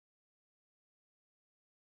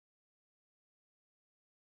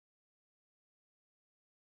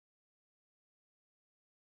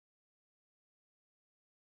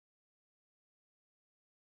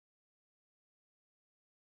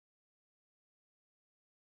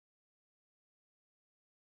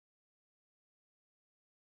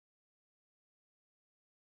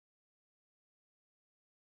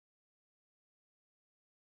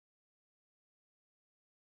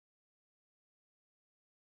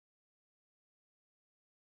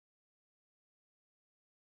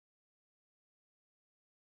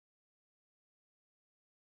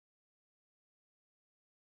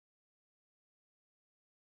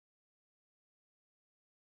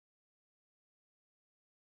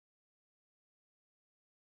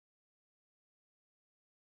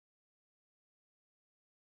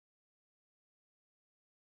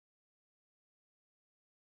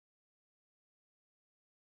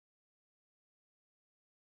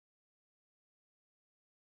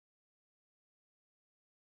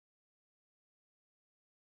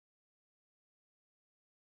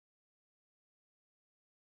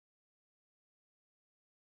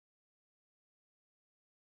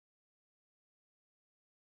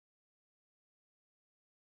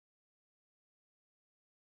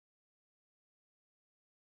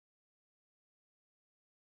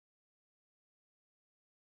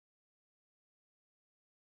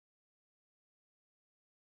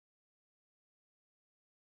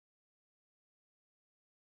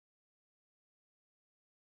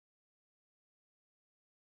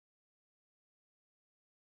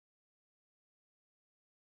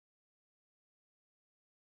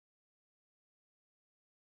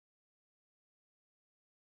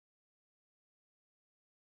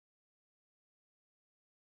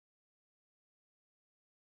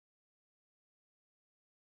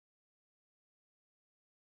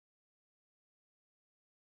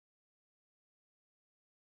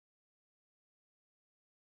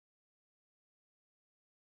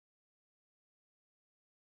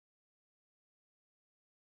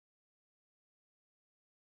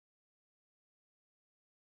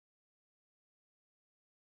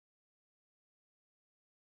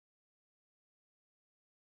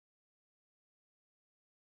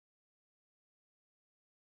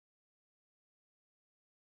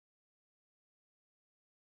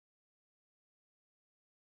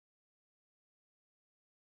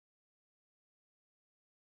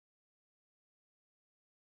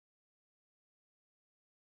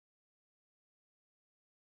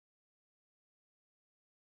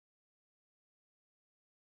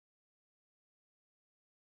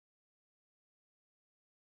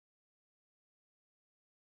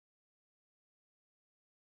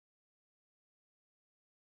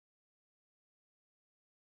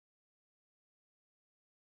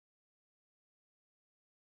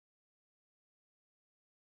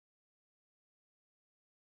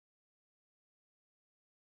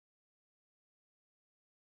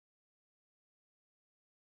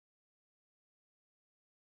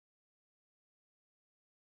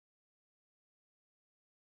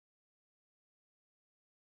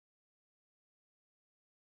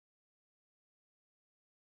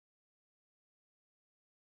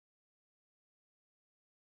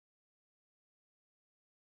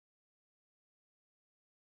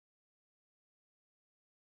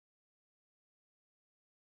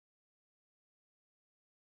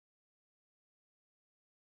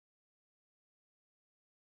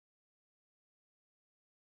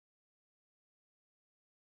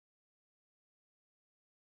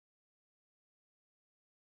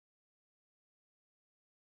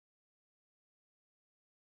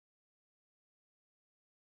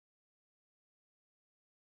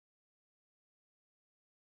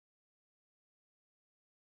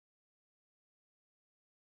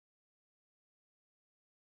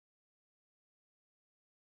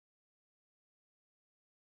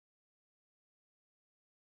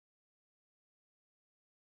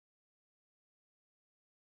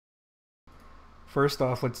First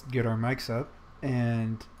off, let's get our mics up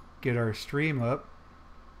and get our stream up.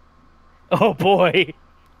 Oh boy.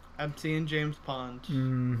 I'm seeing James Pond.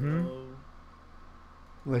 Mm-hmm. Oh,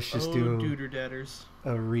 Let's just dooder-dadders.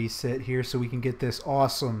 a reset here so we can get this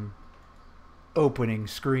awesome opening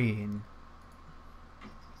screen.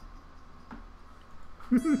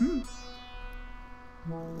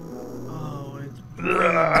 Oh, it's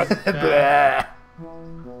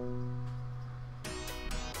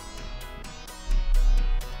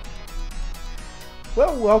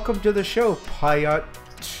Well, welcome to the show, Pioneer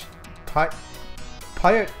Holbeon.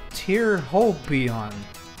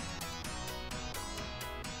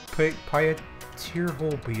 Pioneer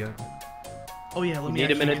Holbeon. Oh yeah, let me Need a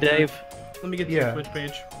actually minute, get to- Dave? Let me get to Yeah. the Twitch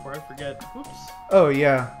page before I forget. Oops. Oh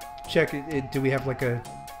yeah, check it. Do we have like a?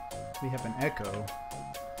 We have an echo.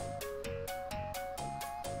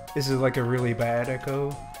 Is it like a really bad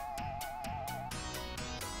echo?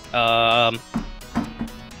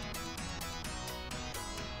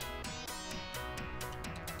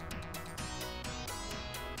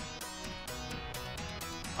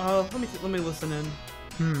 Let me listen in.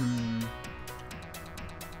 Hmm.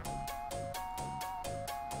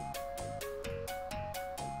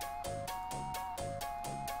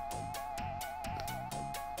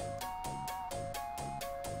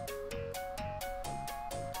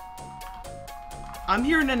 I'm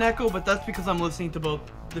hearing an echo, but that's because I'm listening to both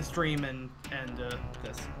the stream and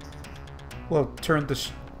this. Well, turn the.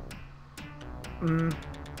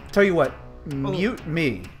 Tell you what, mute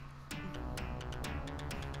me.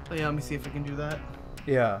 Oh yeah, let me see if I can do that.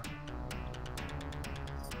 Yeah.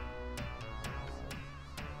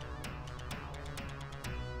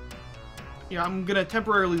 Yeah, I'm gonna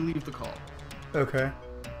temporarily leave the call. Okay.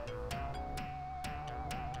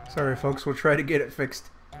 Sorry, folks. We'll try to get it fixed.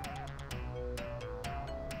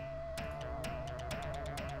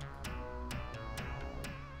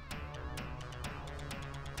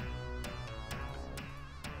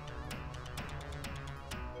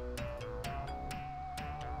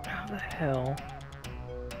 How the hell?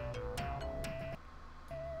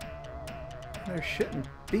 There shouldn't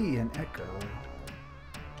be an echo.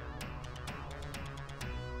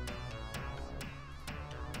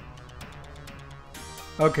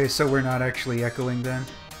 Okay, so we're not actually echoing then?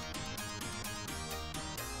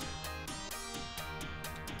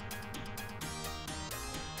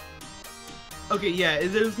 Okay, yeah,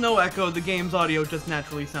 there's no echo. The game's audio just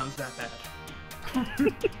naturally sounds that bad.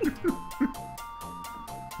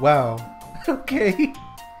 Wow. Okay.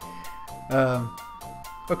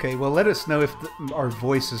 Okay, well, let us know if our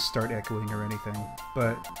voices start echoing or anything.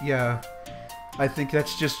 But, yeah, I think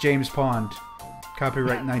that's just James Pond.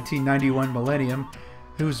 Copyright 1991 Millennium,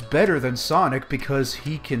 who's better than Sonic because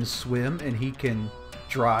he can swim and he can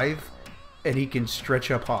drive and he can stretch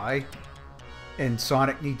up high. And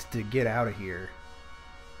Sonic needs to get out of here.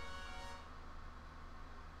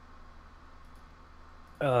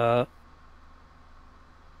 Are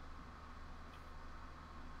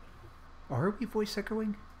we voice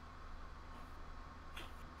echoing?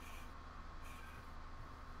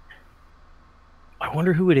 I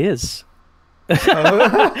wonder who it is.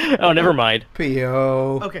 Oh, never mind.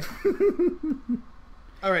 P.O. Okay.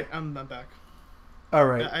 All right, I'm back. All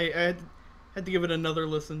right. I had to give it another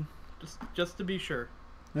listen, just to be sure.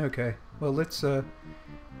 Okay. Well, let's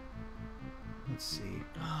see.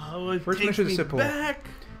 Oh, it First takes mission is me simple. back.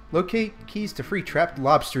 Locate keys to free trapped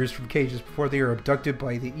lobsters from cages before they are abducted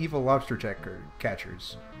by the evil lobster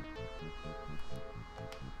catchers.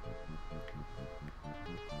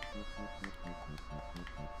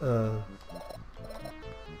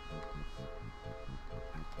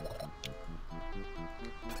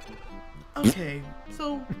 Okay,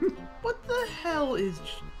 so what the hell is?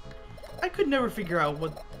 I could never figure out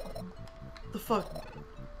what the fuck.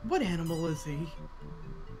 What animal is he?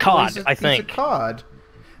 Cod, I He's think. a cod.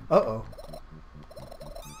 Uh-oh.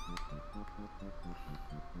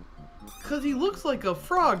 Cause he looks like a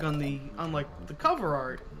frog on like the cover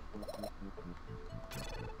art.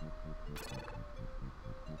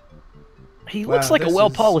 He Wow, looks like a this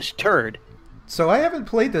well-polished turd. So I haven't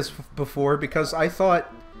played this before because I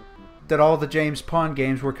thought that all the James Pond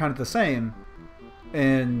games were kind of the same.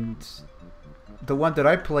 And the one that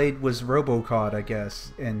I played was RoboCod, I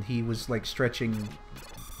guess. And he was like stretching...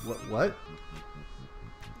 What?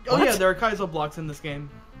 Oh What? yeah, there are Kaizo blocks in this game.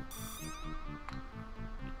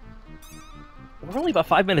 We're only about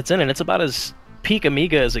 5 minutes in, and it's about as peak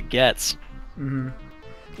Amiga as it gets. Mm-hmm.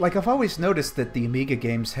 Like, I've always noticed that the Amiga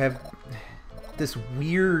games have this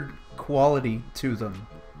weird quality to them.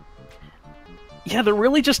 Yeah, they're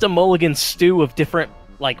really just a mulligan stew of different,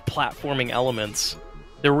 like, platforming elements.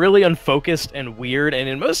 They're really unfocused and weird, and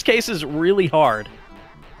in most cases, really hard.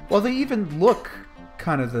 Well, they even look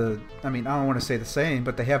kind of I mean, I don't want to say the same,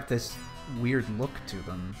 but they have this weird look to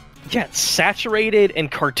them. Yeah, it's saturated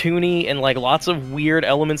and cartoony, and like lots of weird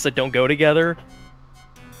elements that don't go together.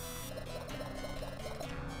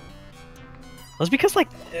 That's because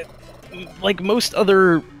like most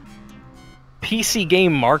other PC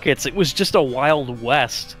game markets, it was just a Wild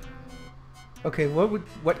West. Okay,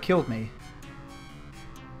 what killed me?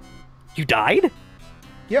 You died?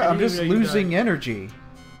 Yeah, I'm didn't just even know you losing died. energy.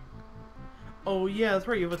 Oh yeah, that's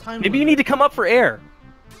right. You have a time Maybe you limit. need to come up for air.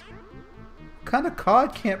 What kind of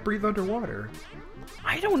cod can't breathe underwater?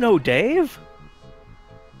 I don't know, Dave.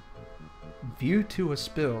 View to a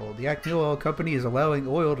spill. The Acme Oil Company is allowing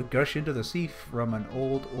oil to gush into the sea from an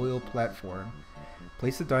old oil platform.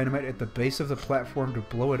 Place the dynamite at the base of the platform to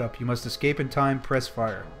blow it up. You must escape in time. Press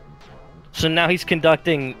fire. So now he's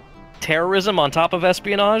conducting terrorism on top of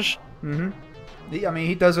espionage? Mm-hmm. I mean,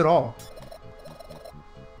 he does it all.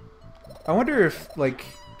 I wonder if, like...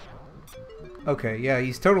 Okay, yeah,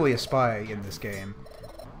 he's totally a spy in this game.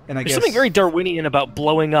 And I There's guess... something very Darwinian about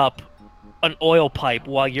blowing up an oil pipe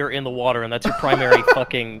while you're in the water, and that's your primary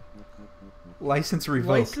fucking... License revoked.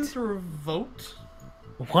 License revoked?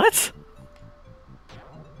 What?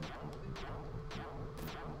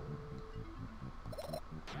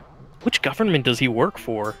 Which government does he work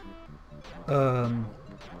for? I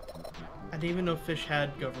didn't even know fish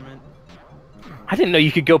had government. I didn't know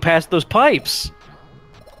you could go past those pipes.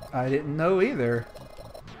 I didn't know either.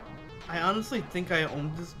 I honestly think I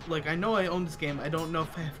own this. Like, I know I own this game. I don't know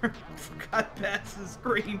if I ever got past the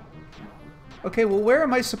screen. Okay, well, where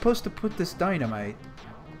am I supposed to put this dynamite?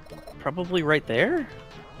 Probably right there?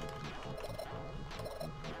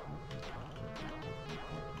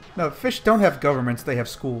 No, fish don't have governments, they have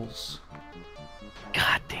schools.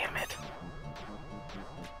 God damn it.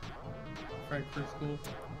 Frankfurt School.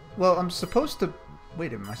 Well, I'm supposed to...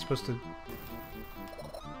 Wait, am I supposed to...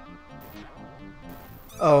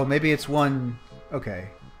 Oh, maybe it's one... Okay.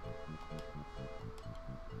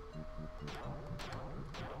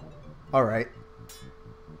 Alright.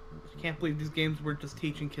 I can't believe these games were just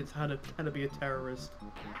teaching kids how to be a terrorist.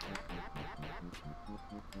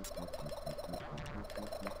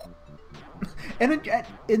 And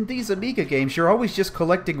in these Amiga games, you're always just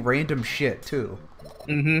collecting random shit, too.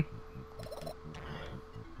 Mm-hmm.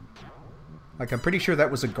 Like, I'm pretty sure that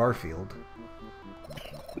was a Garfield.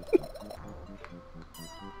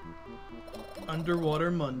 Underwater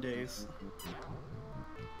Mondays.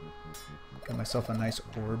 Got myself a nice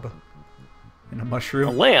orb. And a A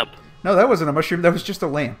mushroom. lamp. No, that wasn't a mushroom, that was just a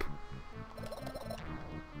lamp.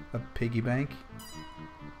 A piggy bank.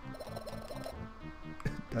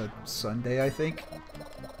 A Sunday, I think.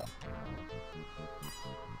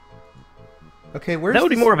 Okay, where's That would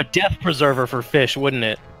be this- more of a death preserver for fish, wouldn't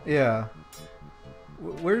it? Yeah.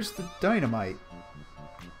 Where's the dynamite?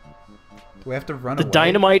 Do I have to run The away?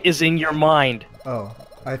 dynamite is in your mind. Oh,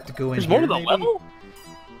 I have to go in There's here, more to the maybe? level?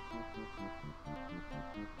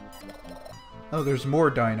 Oh, there's more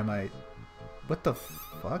dynamite. What the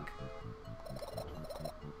fuck?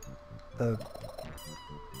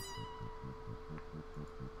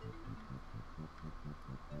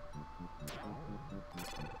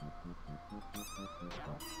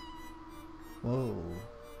 Whoa.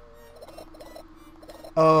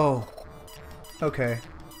 Oh. Okay.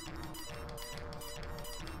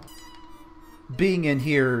 Being in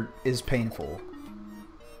here is painful.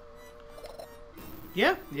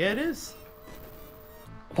 Yeah, it is.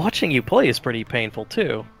 Watching you play is pretty painful,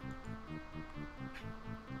 too.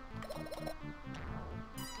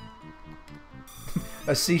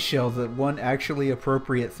 A seashell, the one actually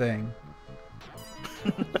appropriate thing.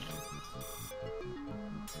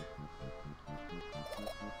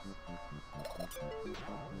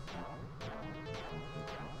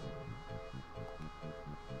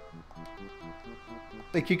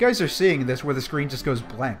 Like, you guys are seeing this where the screen just goes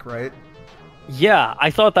blank, right? Yeah,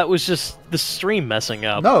 I thought that was just the stream messing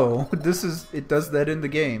up. No, it does that in the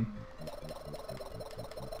game.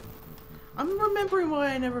 I'm remembering why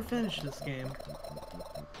I never finished this game.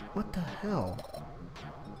 What the hell?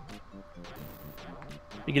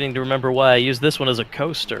 Beginning to remember why I used this one as a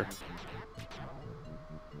coaster.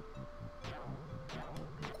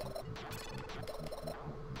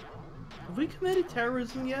 Have we committed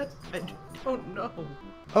terrorism yet? I don't know.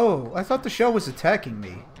 Oh, I thought the shell was attacking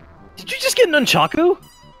me. Did you just get an nunchaku?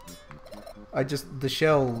 The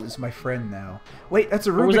shell is my friend now. Wait, that's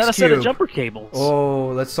a Rubik's Or was that a Cube. set of jumper cables? Oh,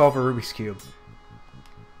 let's solve a Rubik's Cube.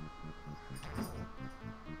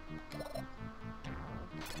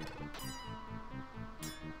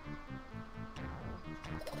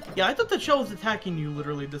 Yeah, I thought the shell was attacking you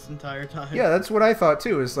literally this entire time. Yeah, that's what I thought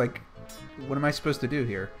too. Is like, what am I supposed to do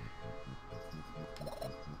here?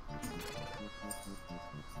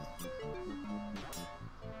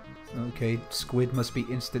 Okay, squid must be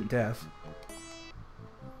instant death.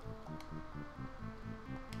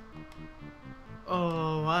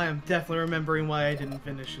 Oh, I am definitely remembering why I didn't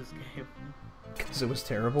finish this game. Because it was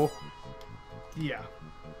terrible. Yeah.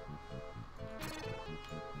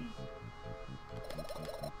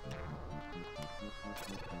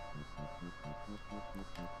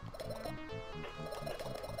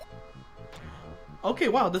 Okay,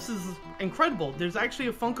 wow, this is incredible. There's actually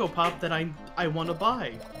a Funko Pop that I want to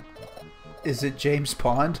buy. Is it James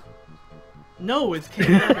Pond? No, it's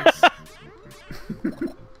King Dice.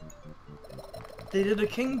 They did a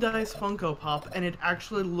King Dice Funko Pop, and it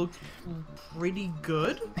actually looked pretty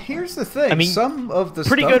good. Here's the thing. I mean, some of the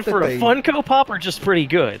pretty stuff good for a Funko Pop, or just pretty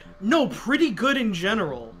good? No, pretty good in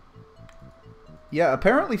general. Yeah,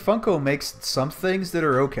 apparently Funko makes some things that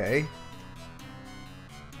are okay.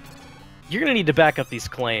 You're gonna need to back up these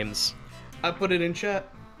claims. I put it in chat.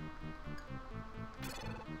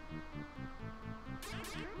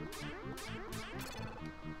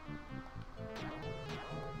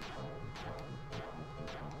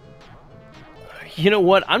 You know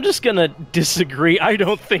what? I'm just gonna disagree. I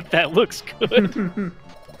don't think that looks good.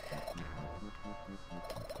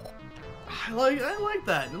 I like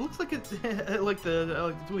that. It looks like it's I like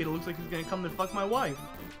the tweet. It looks like he's gonna come and fuck my wife.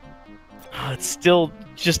 It's still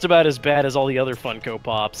just about as bad as all the other Funko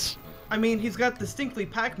Pops. I mean, he's got distinctly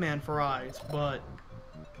Pac-Man for eyes, but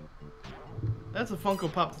that's a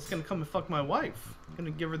Funko Pop that's gonna come and fuck my wife.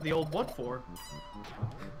 Gonna give her the old what for?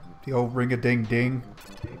 The old ring-a-ding-ding.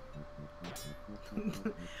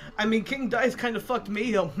 I mean, King Dice kind of fucked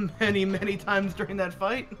me many, many times during that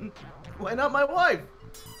fight. Why not my wife?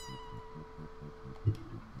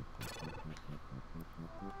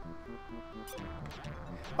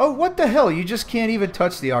 Oh, what the hell? You just can't even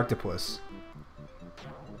touch the octopus.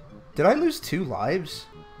 Did I lose 2 lives?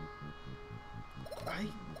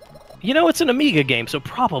 You know, it's an Amiga game, so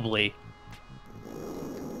probably.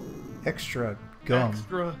 Extra gum.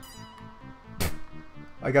 Extra.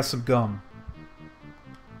 I got some gum.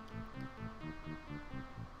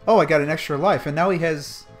 Oh, I got an extra life, and now he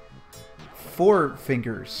has 4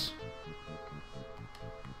 fingers.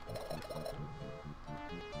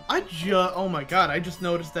 Oh my god, I just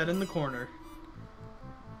noticed that in the corner.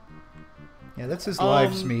 Yeah, that's his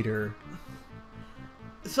lives meter.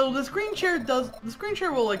 So the screen share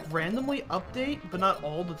will like randomly update, but not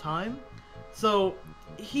all the time. So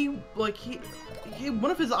he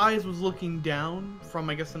one of his eyes was looking down from,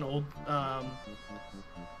 I guess, an old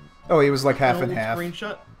Oh, he was like half and half.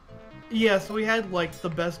 Screenshot. Yeah, so he had like the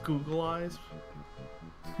best Google eyes.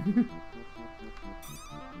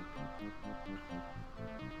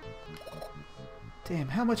 Damn,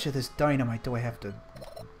 how much of this dynamite do I have to...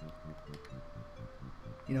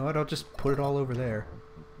 You know what, I'll just put it all over there.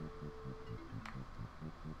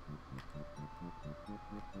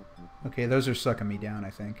 Okay, those are sucking me down, I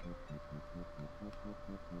think.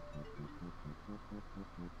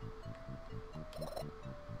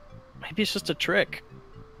 Maybe it's just a trick.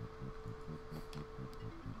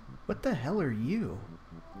 What the hell are you?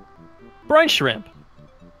 Brine shrimp.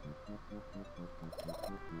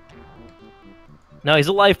 No, he's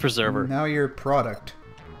a life preserver. Now you're a product.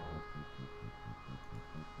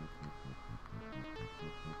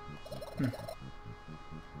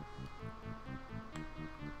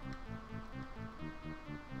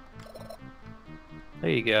 There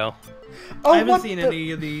you go. Oh, I haven't seen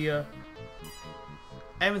any of the I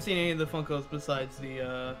haven't seen any of the Funkos besides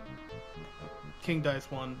the King Dice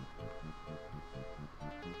one.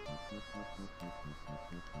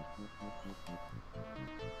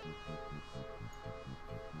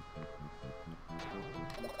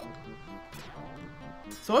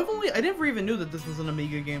 So I never even knew that this was an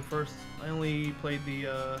Amiga game first. I only played the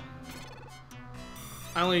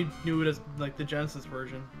I only knew it as like the Genesis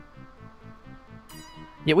version.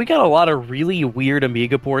 Yeah, we got a lot of really weird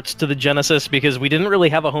Amiga ports to the Genesis because we didn't really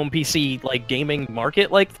have a home PC like gaming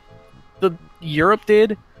market like the Europe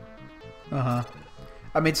did. Uh-huh.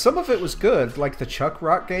 I mean, some of it was good, like the Chuck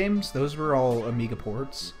Rock games. Those were all Amiga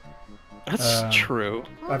ports. That's true.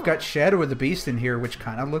 I've got Shadow of the Beast in here, which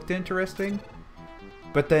kind of looked interesting.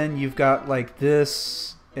 But then you've got, like,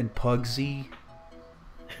 this and Puggsy.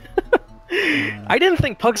 I didn't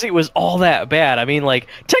think Puggsy was all that bad. I mean, like,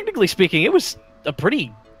 technically speaking, it was a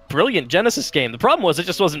pretty brilliant Genesis game. The problem was it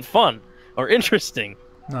just wasn't fun or interesting.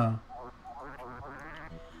 No.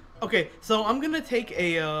 Okay, so I'm gonna take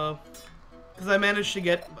a, because I managed to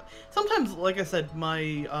get. Sometimes, like I said, my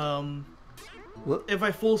if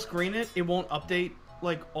I full screen it, it won't update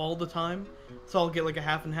like all the time, so I'll get like a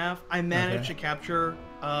half and half. I managed to capture.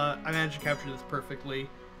 I managed to capture this perfectly.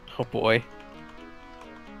 Oh boy.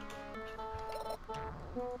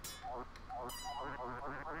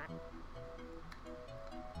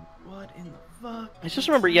 What in the fuck? I just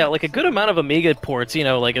remember, yeah, like a good amount of Amiga ports, you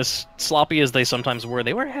know, like as sloppy as they sometimes were,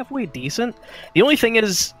 they were halfway decent. The only thing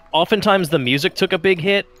is, oftentimes the music took a big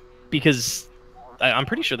hit because I'm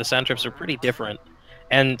pretty sure the sound trips are pretty different.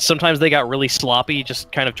 And sometimes they got really sloppy,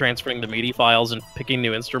 just kind of transferring the MIDI files and picking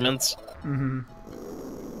new instruments. Mm-hmm.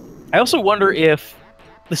 I also wonder if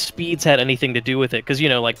the speeds had anything to do with it, because, you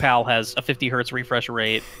know, like PAL has a 50 hertz refresh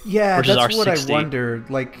rate. Yeah, versus that's our what 60. I wondered.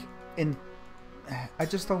 Like, I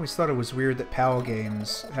just always thought it was weird that PAL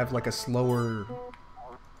games have like a slower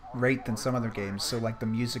rate than some other games, so like the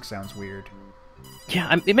music sounds weird.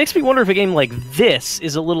 Yeah, it makes me wonder if a game like this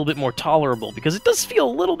is a little bit more tolerable, because it does feel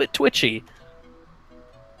a little bit twitchy.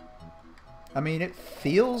 I mean, it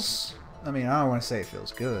feels... I mean, I don't want to say it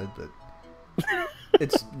feels good, but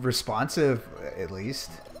it's responsive, at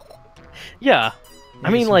least. Yeah.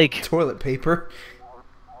 I mean, some like... toilet paper.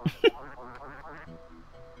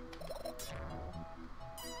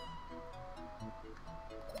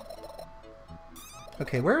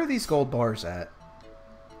 Okay, where are these gold bars at?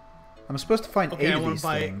 I'm supposed to find 8 of these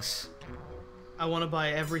things. I want to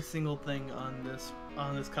buy every single thing on this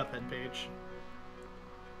Cuphead page.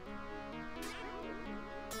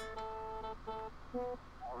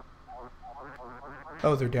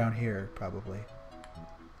 Oh, they're down here, probably.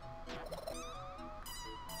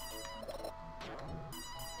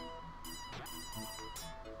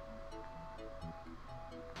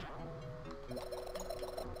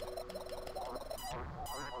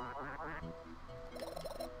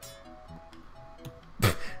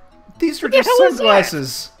 These are just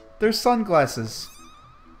sunglasses. They're sunglasses.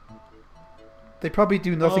 They probably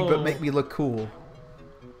do nothing but make me look cool.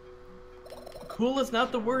 Cool is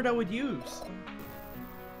not the word I would use.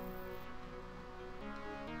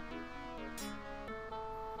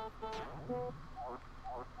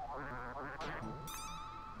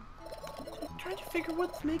 I'm trying to figure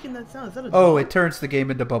what's making that sound. Is that a dog? It turns the game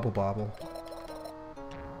into Bubble Bobble.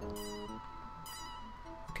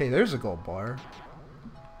 Okay, there's a gold bar.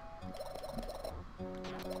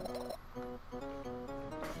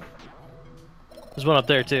 There's one up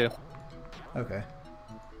there, too. Okay.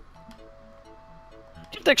 Do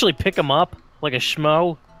you have to actually pick them up? Like a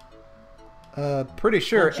schmo? Pretty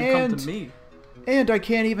sure. Why don't you come to me? And I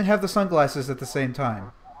can't even have the sunglasses at the same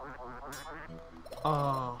time.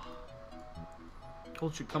 Told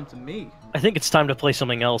you come to me. I think it's time to play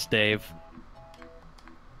something else, Dave.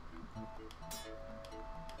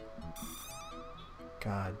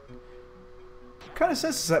 God. What kind of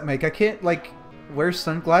sense does that make? I can't, like, wear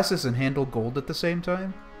sunglasses and handle gold at the same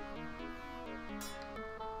time?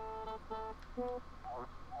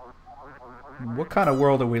 What kind of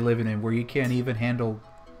world are we living in where you can't even handle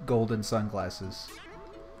golden sunglasses?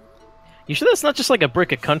 You sure that's not just like a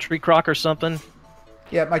brick of country crock or something?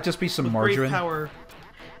 Yeah, it might just be some With margarine. great power,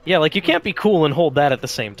 Yeah, like you can't be cool and hold that at the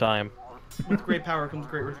same time. with great power comes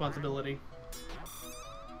great responsibility.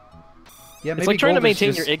 Yeah, maybe It's like trying to gold is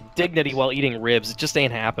maintain just... your dignity while eating ribs. It just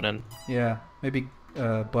ain't happening. Yeah, maybe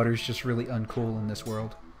butter's just really uncool in this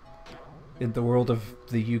world. In the world of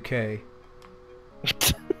the UK.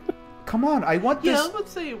 Come on, I want this... Yeah,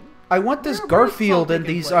 let's say... I want this where is Garfield Salt and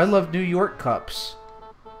taking these place? I Love New York cups.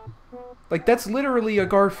 Like, that's literally a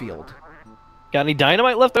Garfield. Got any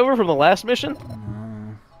dynamite left over from the last mission?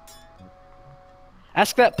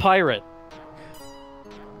 Ask that pirate.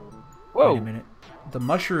 Whoa. Wait a minute. The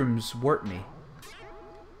mushrooms warp me.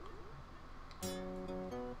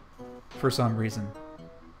 For some reason.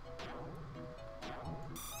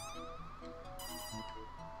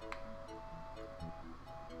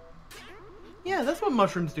 Yeah, that's what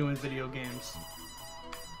mushrooms do in video games.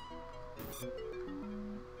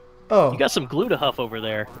 Oh, You got some glue to huff over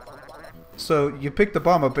there. so you pick the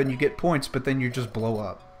bomb up and you get points, but then you just blow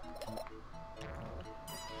up.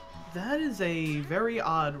 That is a very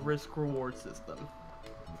odd risk-reward system.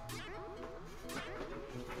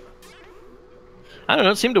 I don't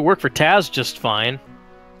know, it seemed to work for Taz just fine.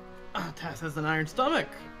 Taz has an iron stomach.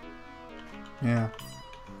 Yeah.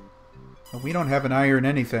 Well, we don't have an iron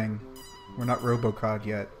anything. We're not Robocog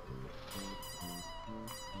yet.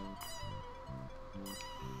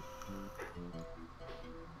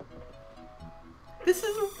 This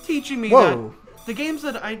is teaching me Whoa. that the games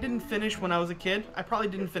that I didn't finish when I was a kid, I probably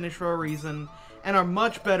didn't finish for a reason, and are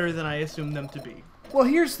much better than I assumed them to be. Well,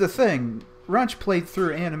 here's the thing. Runch played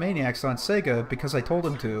through Animaniacs on Sega because I told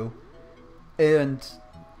him to, and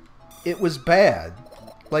it was bad.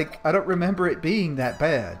 Like, I don't remember it being that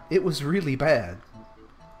bad. It was really bad.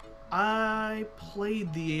 I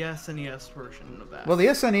played the SNES version of that. Well, the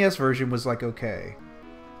SNES version was, like, okay.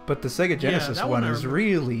 But the Sega Genesis that one one I is remember.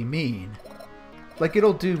 really mean. Like,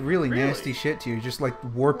 it'll do really nasty shit to you. Just, like,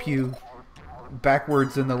 warp you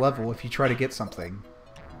backwards in the level if you try to get something.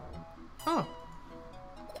 Huh.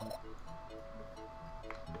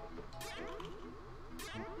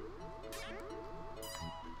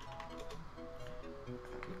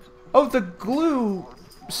 Oh, the glue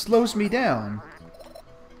slows me down.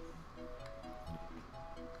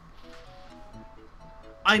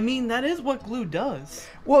 I mean, that is what glue does.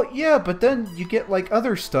 Well, yeah, but then you get, like,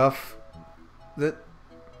 other stuff that,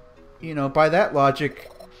 you know, by that logic,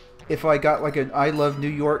 if I got, like, an I Love New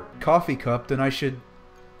York coffee cup, then I should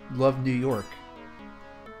love New York.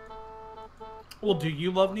 Well, do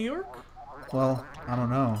you love New York? Well, I don't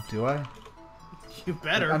know. Do I? You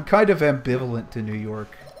better. I'm kind of ambivalent to New York.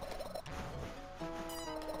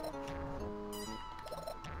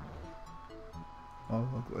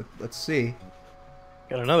 Oh, let's see.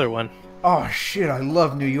 Got another one. Oh, shit, I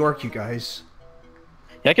love New York, you guys.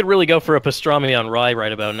 Yeah, I could really go for a pastrami on rye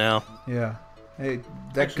right about now. Yeah. Hey,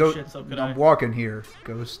 that Actually, goat... shit, so could I'm I. walking here,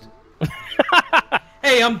 Ghost.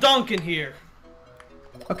 Hey, I'm Duncan here.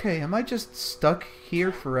 Okay, am I just stuck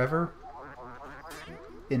here forever?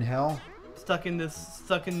 In hell? Stuck in this.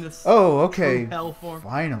 Oh, okay. true hell form.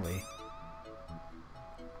 Finally.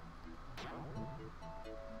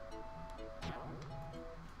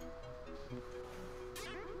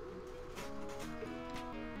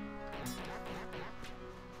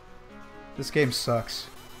 This game sucks.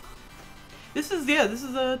 This is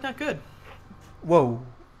not good. Whoa.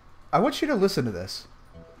 I want you to listen to this.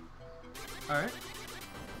 All right.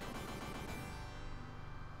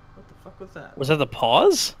 What the fuck was that? Was that the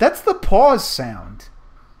pause? That's the pause sound.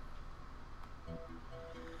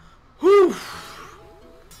 Whew.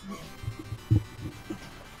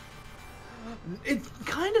 It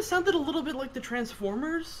kind of sounded a little bit like the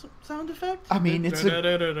Transformers sound effect. I mean,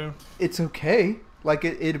 it's okay. Like,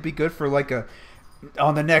 it'd be good for, like,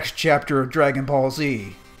 on the next chapter of Dragon Ball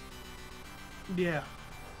Z, Yeah.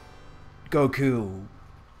 Goku,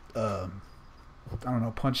 I don't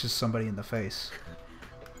know, punches somebody in the face.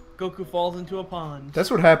 Goku falls into a pond.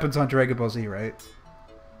 That's what happens on Dragon Ball Z, right?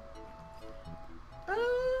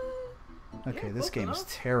 Okay, yeah, this close game's enough.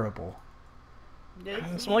 terrible.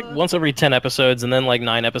 It's like once every 10 episodes, and then like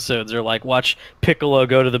 9 episodes are like, watch Piccolo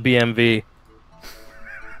go to the BMV.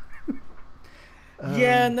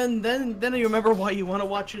 Yeah, and then you remember why you want to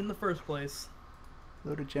watch it in the first place.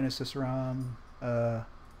 Load a Genesis ROM.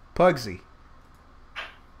 Puggsy.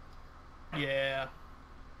 Yeah.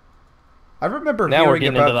 I remember Now we're hearing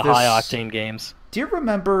getting into about the this. high-octane games. Do you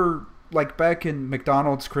remember, like, back in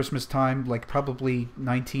McDonald's Christmas time, like probably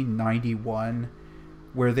 1991,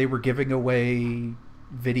 where they were giving away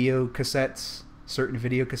video cassettes, certain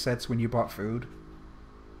video cassettes when you bought food?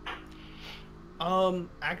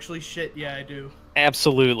 Actually, shit, yeah, I do.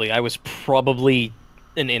 Absolutely. I was probably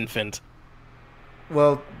an infant.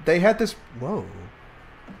 Well, they had this... Whoa.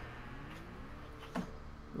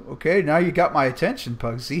 Okay, now you got my attention,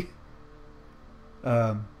 Puggsy.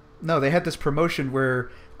 No, they had this promotion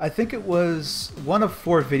where I think it was one of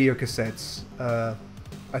 4 video cassettes.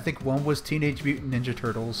 I think one was Teenage Mutant Ninja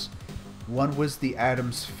Turtles, one was The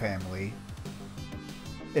Addams Family,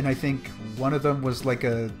 and I think one of them was like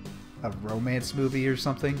a romance movie or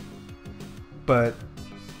something. But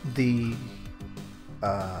the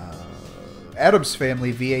Addams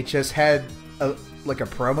Family VHS had like a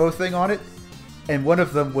promo thing on it, and one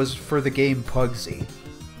of them was for the game Puggsy.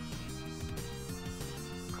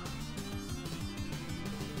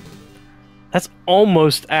 That's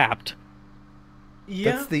almost apt.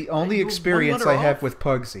 Yeah. That's the only You're one experience letter I have off. with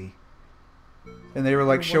Puggsy. And they were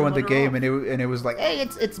like You're one showing the letter game, off. and it was like, "Hey,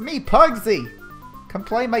 it's me, Puggsy. Come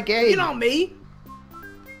play my game. You know me.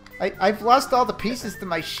 I've lost all the pieces to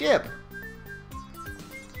my ship."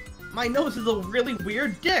 My nose is a really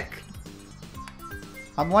weird dick.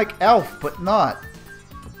 I'm like Elf, but not.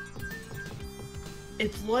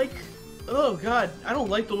 It's like, oh god, I don't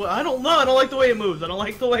like the way. I don't like the way it moves. I don't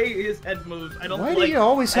like the way his head moves. I don't. Why like, do you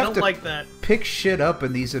always I have don't to like that. pick shit up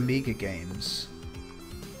in these Amiga games?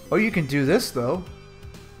 Oh, you can do this though.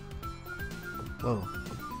 Whoa.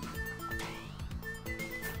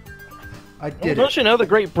 I Well, did don't it. you know the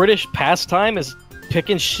great British pastime is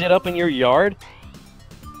picking shit up in your yard?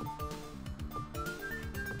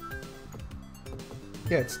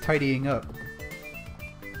 Yeah, it's tidying up.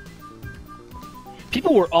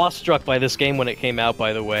 people were awestruck by this game when it came out,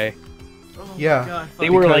 by the way. Oh my Yeah. God, They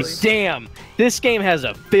were like, Because- damn, this game has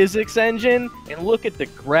a physics engine, and look at the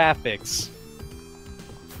graphics.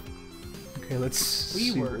 Okay, let's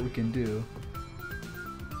see were- what we can do.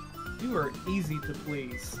 You were easy to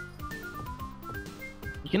please.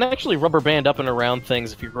 You can actually rubber band up and around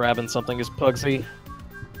things if you're grabbing something as Puggsy.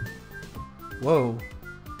 Whoa.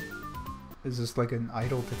 Is this like an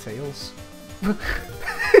idol to Tails?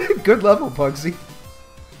 Good level, Puggsy.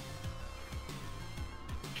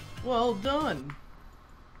 Well done.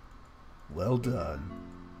 Well done.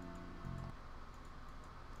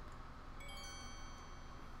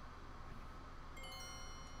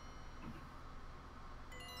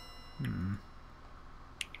 Hmm.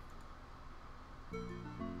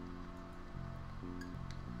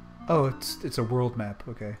 Oh, it's a world map.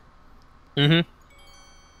 Okay. Mm-hmm.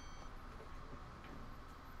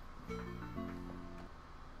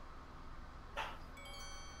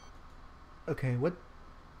 Okay, what?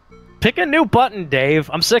 Pick a new button, Dave.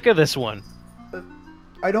 I'm sick of this one.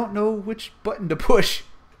 I don't know which button to push.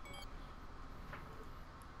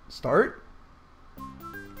 Start?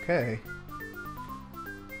 Okay.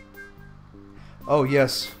 Oh,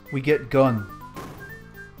 yes. We get gun.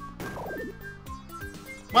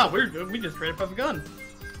 Wow, we just straight up have a gun.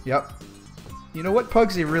 Yep. You know what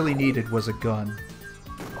Puggsy really needed was a gun.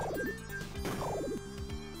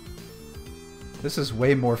 This is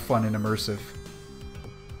way more fun and immersive.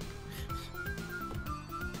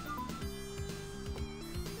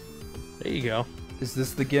 There you go. Is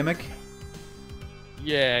this the gimmick?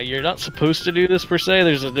 Yeah, you're not supposed to do this per se.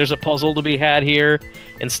 There's a puzzle to be had here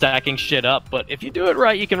in stacking shit up, but if you do it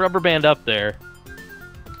right, you can rubber band up there.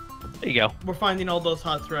 There you go. We're finding all those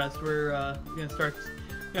hot threads. We're gonna start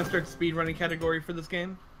the speedrunning category for this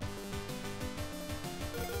game.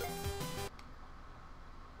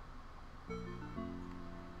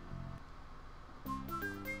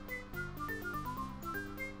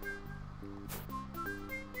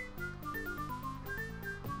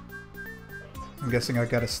 I'm guessing I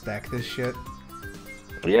gotta stack this shit.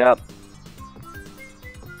 Yep.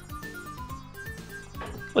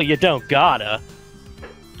 Well, you don't gotta.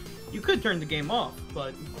 You could turn the game off,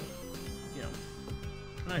 but you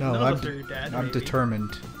know, No, none I'm, of us are your dad. I'm maybe.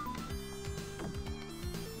 determined.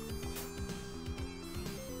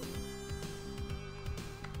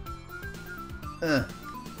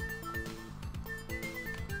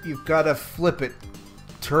 You've gotta flip it.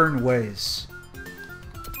 Turn ways.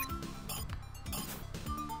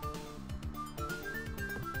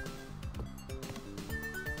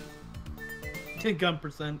 Gun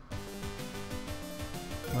percent.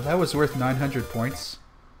 Well, that was worth 900 points.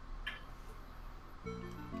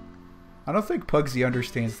 I don't think Puggsy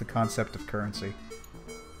understands the concept of currency.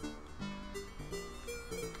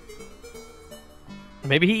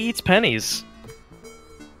 Maybe he eats pennies.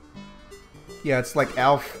 Yeah, it's like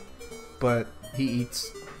Alf, but he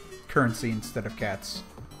eats currency instead of cats.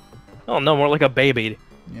 Oh no, more like a baby.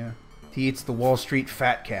 Yeah. He eats the Wall Street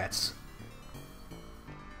fat cats.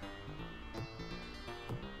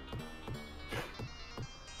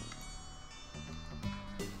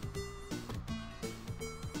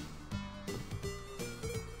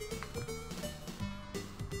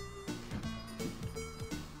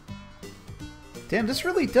 Damn, this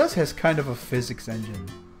really does has kind of a physics engine.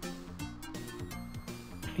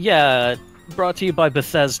 Yeah, brought to you by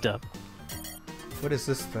Bethesda. What is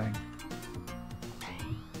this thing?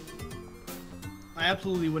 I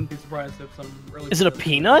absolutely wouldn't be surprised if some really. Is it a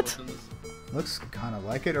peanut? was in this. Looks kind of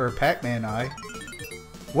like it, or a Pac-Man eye.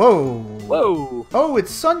 Whoa! Whoa! Oh,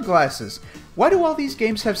 it's sunglasses! Why do all these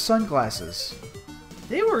games have sunglasses?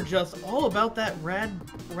 They were just all about that rad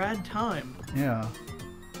time. Yeah.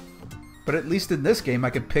 But at least in this game, I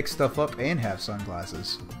can pick stuff up and have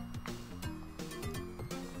sunglasses.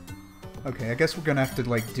 Okay, I guess we're gonna have to,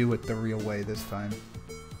 like, do it the real way this time.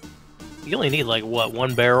 You only need like what,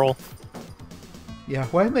 one barrel? Yeah,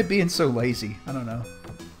 why am I being so lazy? I don't know.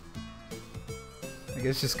 I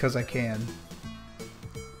guess just because I can.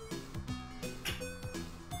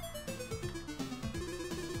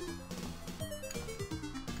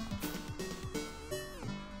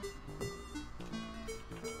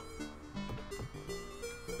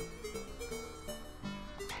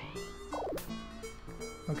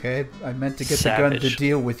 Okay, I meant to get the gun to Savage.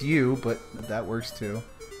 deal with you, but that works too.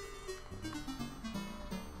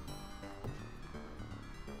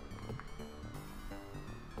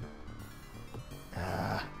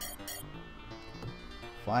 Ah.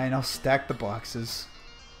 Fine, I'll stack the boxes.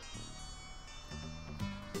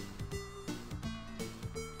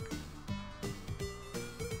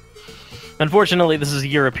 Unfortunately, this is a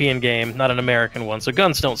European game, not an American one, so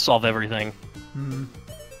guns don't solve everything. Hmm.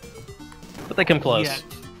 But they come close. Yet.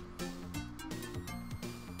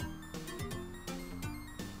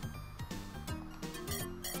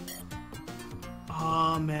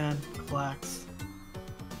 Oh man, Clax.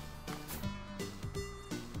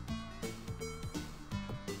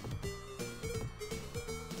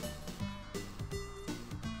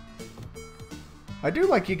 I do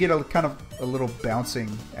like you get a kind of a little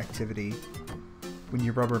bouncing activity when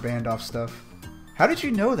you rubber band off stuff. How did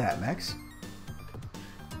you know that, Max?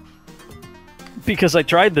 Because I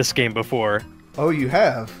tried this game before. Oh, you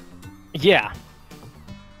have? Yeah.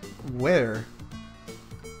 Where?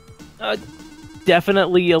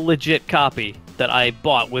 Definitely a legit copy that I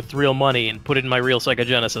bought with real money and put it in my real Sega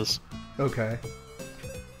Genesis. Okay.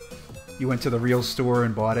 You went to the real store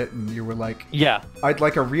and bought it, and you were like, Yeah. I'd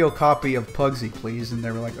like a real copy of Puggsy, please. And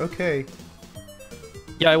they were like, okay.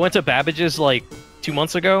 Yeah, I went to Babbage's like 2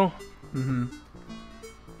 months ago. Mm-hmm.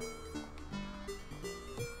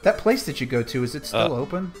 That place that you go to, is it still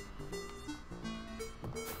open?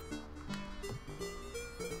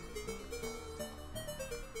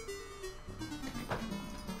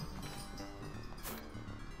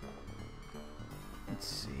 Let's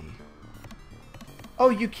see. Oh,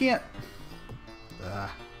 you can't...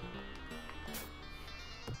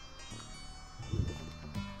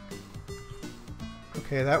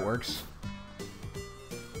 Okay, that works.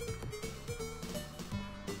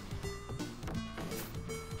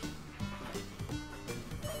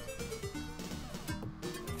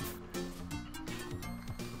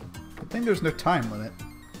 I think there's no time limit.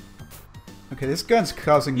 Okay, this gun's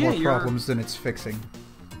causing more problems than it's fixing.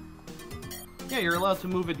 Yeah, you're allowed to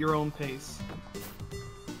move at your own pace.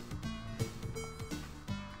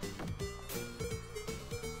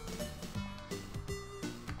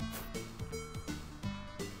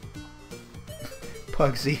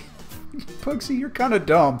 Puggsy. Puggsy, you're kind of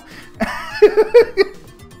dumb.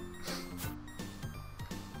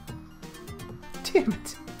 Damn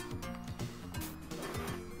it.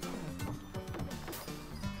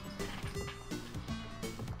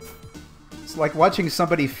 It's like watching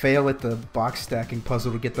somebody fail at the box stacking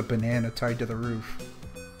puzzle to get the banana tied to the roof.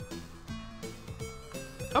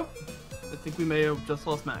 Oh, I think we may have just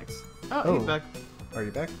lost Max. Oh, he's back. Are you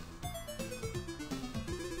back?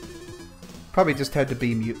 Probably just had to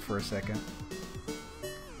be mute for a second.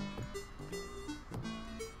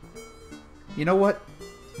 You know what?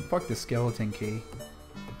 Fuck the skeleton key.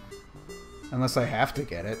 Unless I have to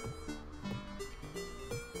get it.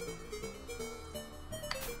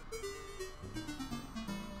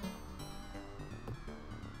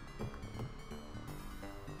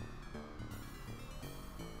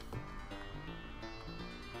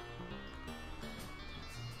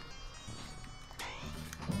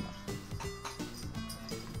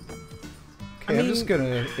 Okay, I'm just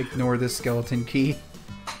gonna ignore this skeleton key.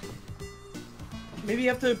 Maybe you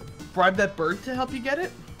have to bribe that bird to help you get it?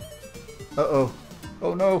 Uh-oh.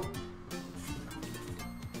 Oh no.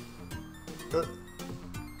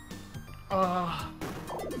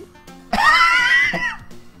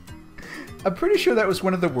 I'm pretty sure that was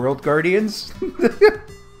one of the World Guardians.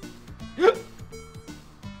 I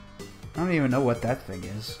don't even know what that thing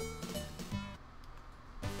is.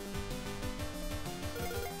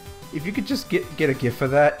 If you could just get a gif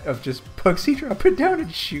of that, of just Puggsy dropping down and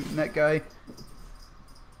shooting that guy.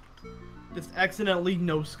 Just accidentally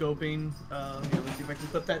no-scoping. Here, let's see if I can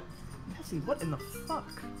clip that. Jesse, what in the fuck?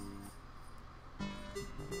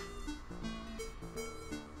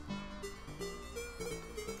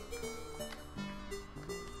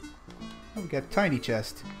 Oh, we got a tiny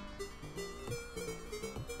chest.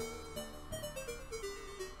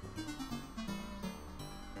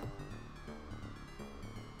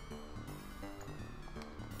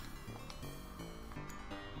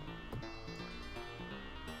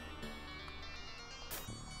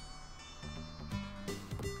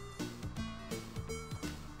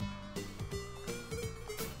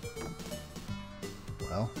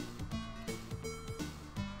 Well.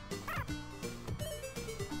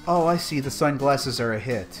 Oh, I see. The sunglasses are a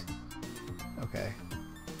hit. Okay.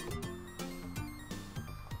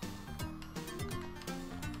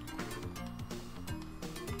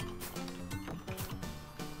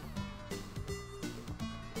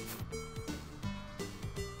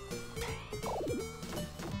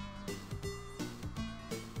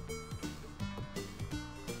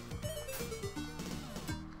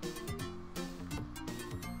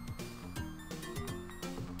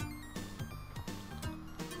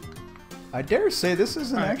 I dare say this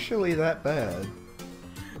isn't actually that bad.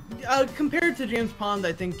 Compared to James Pond,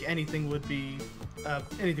 I think anything would be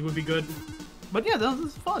anything would be good. But yeah, this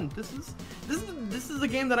is fun. This is a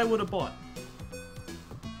game that I would have bought.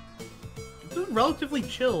 It's a relatively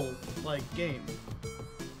chill like game.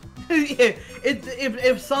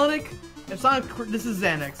 If Sonic, this is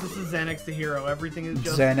Xanax. This is Xanax the hero. Everything is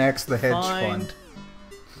just Xanax the hedge fine. fund.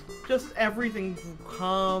 Just everything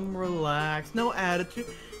calm, relaxed, no attitude.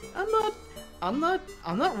 I'm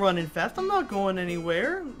not running fast. I'm not going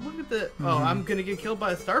anywhere. Look at the. Oh, I'm gonna get killed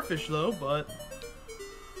by a starfish though, but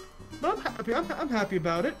I'm happy. I'm happy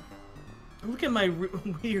about it. Look at my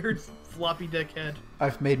weird floppy dick head.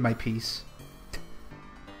 I've made my peace.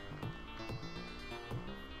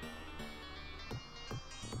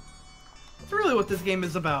 That's really what this game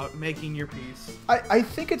is about, making your peace. I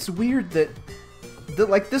think it's weird that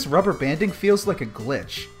like this rubber banding feels like a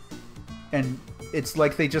glitch. And it's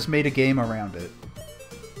like they just made a game around it.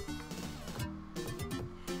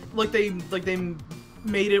 Like they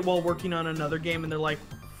made it while working on another game and they're like,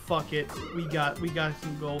 fuck it, we got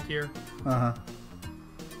some gold here. Uh-huh.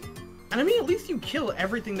 And I mean, at least you kill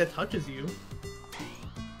everything that touches you.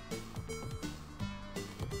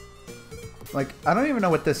 Like, I don't even know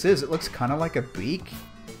what this is. It looks kind of like a beak.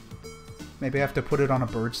 Maybe I have to put it on a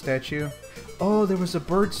bird statue. Oh, there was a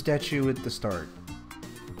bird statue at the start.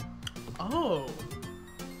 Oh.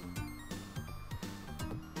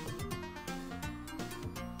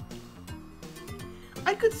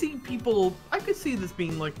 I could see this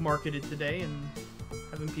being like marketed today and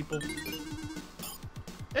having people.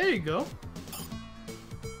 There you go.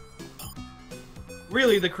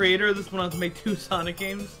 Really, the creator of this went on to make 2 Sonic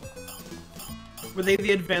games? Were they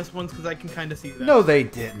the advanced ones? Because I can kind of see that. No, they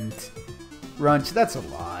didn't. Runch, that's a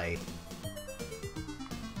lie.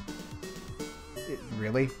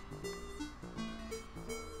 Really?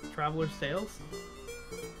 Traveler's Tales?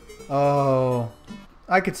 Oh,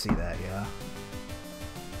 I could see that, yeah.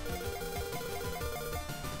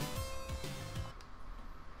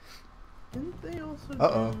 Didn't they also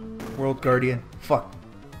Uh-oh. do... World Guardian. Fuck.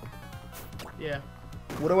 Yeah.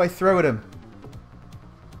 What do I throw at him?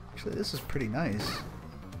 Actually, this is pretty nice.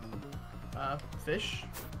 Fish?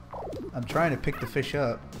 I'm trying to pick the fish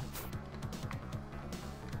up.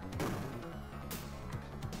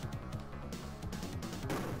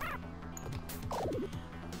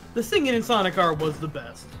 The singing in Sonic R was the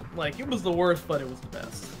best. Like, it was the worst, but it was the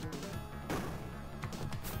best.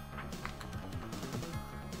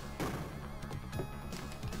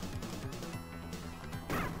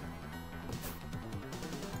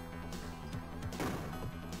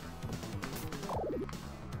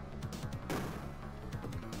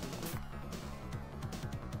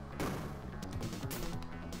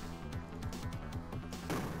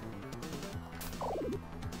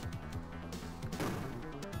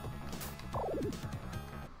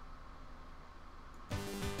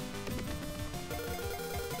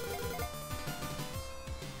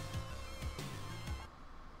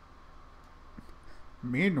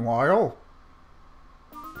 Meanwhile...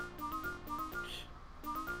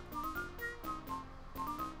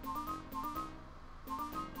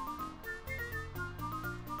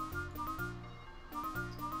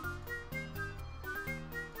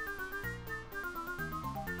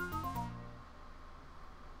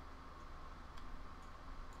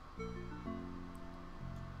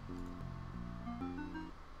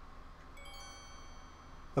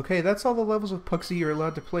 Okay, that's all the levels of Puggsy you're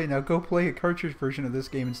allowed to play. Now go play a cartridge version of this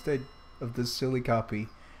game instead of this silly copy.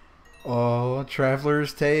 Oh,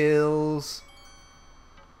 Traveler's Tales.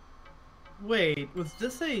 Wait, was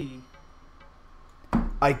this a...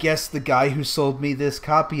 I guess the guy who sold me this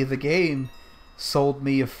copy of the game sold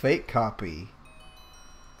me a fake copy.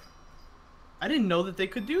 I didn't know that they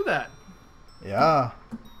could do that. Yeah.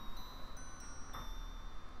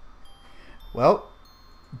 Well,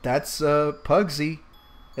 that's Puggsy.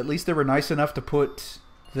 At least they were nice enough to put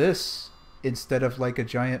this instead of like a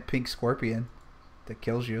giant pink scorpion that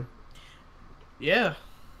kills you. Yeah.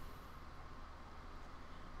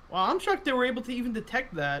 Well, I'm shocked they were able to even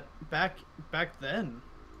detect that back then.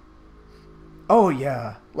 Oh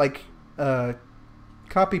yeah, like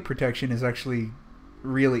copy protection is actually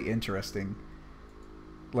really interesting.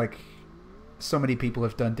 Like, so many people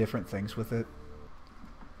have done different things with it.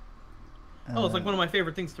 Oh, it's like one of my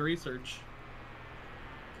favorite things to research.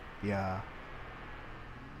 Yeah.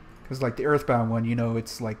 Because like the Earthbound one, you know,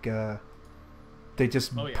 it's like they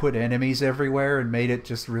just put enemies everywhere and made it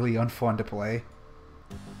just really unfun to play.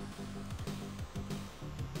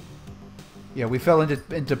 Yeah, we fell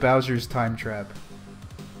into Bowser's time trap.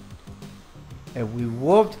 And we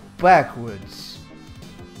whooped backwards.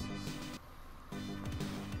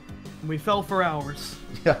 We fell for hours.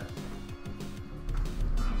 Yeah.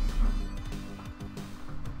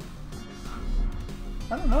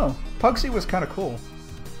 I don't know. Puggsy was kind of cool.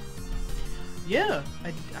 Yeah,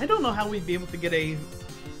 I don't know how we'd be able to get a...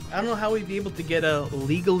 I don't know how we'd be able to get a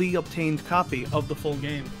legally obtained copy of the full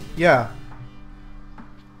game. Yeah.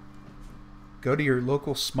 Go to your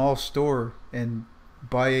local small store and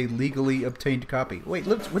buy a legally obtained copy. Wait,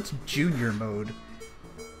 what's junior mode?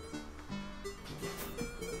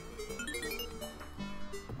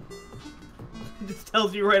 It just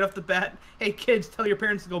tells you right off the bat, hey kids, tell your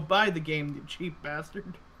parents to go buy the game, you cheap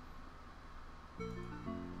bastard.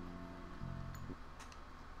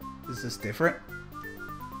 Is this different?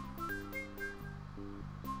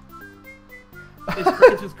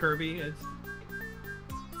 It's just Kirby.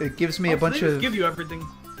 It gives me a bunch they just of... give you everything.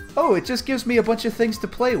 Oh, it just gives me a bunch of things to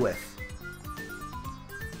play with.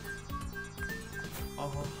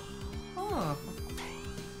 Oh. Huh.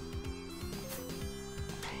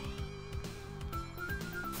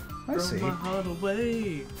 I see. Throw my heart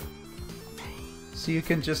away. So you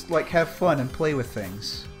can just, like, have fun and play with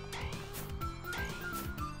things.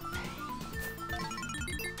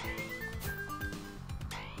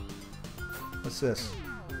 What's this?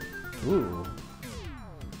 Ooh.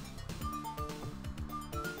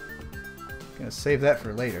 Gonna save that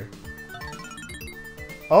for later.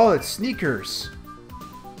 Oh, it's sneakers!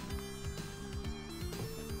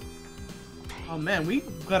 Oh man, we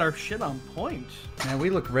got our shit on point. Man,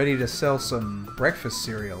 we look ready to sell some breakfast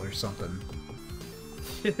cereal or something.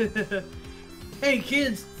 Hey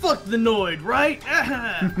kids, fuck the Noid, right?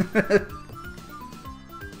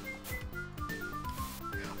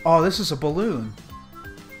 Oh, this is a balloon.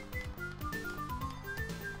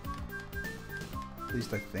 At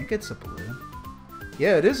least I think it's a balloon.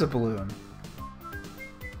 Yeah, it is a balloon.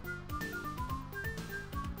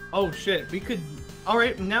 Oh shit, we could...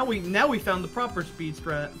 Alright, now we found the proper speed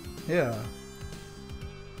strat. Yeah.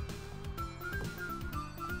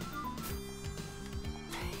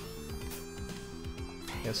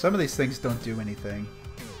 Yeah, some of these things don't do anything.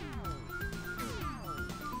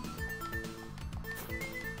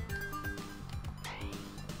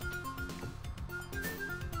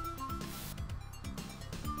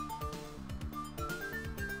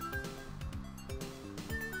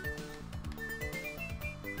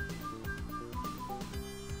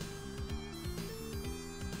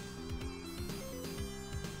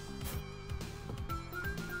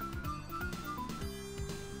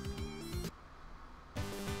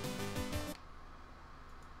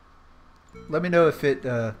 Let me know if it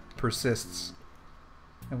persists,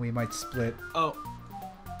 and we might split. Oh.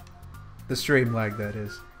 The stream lag, that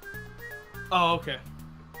is. Oh, okay.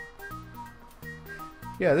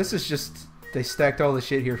 Yeah, this is just... They stacked all the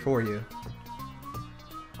shit here for you.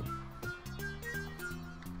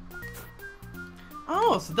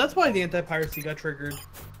 Oh, so that's why the anti-piracy got triggered.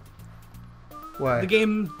 Why? The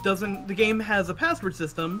game has a password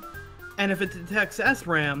system, and if it detects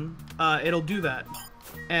SRAM, it'll do that.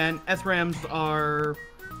 And SRAMs are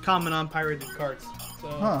common on pirated carts. So.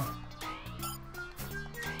 Huh.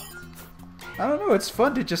 I don't know, it's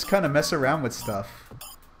fun to just kind of mess around with stuff.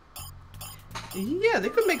 Yeah, they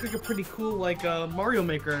could make like a pretty cool like Mario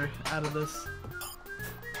Maker out of this.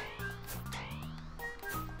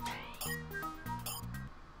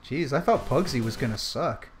 Jeez, I thought Puggsy was gonna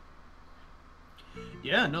suck.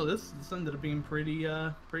 Yeah, no, this ended up being pretty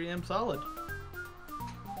damn solid.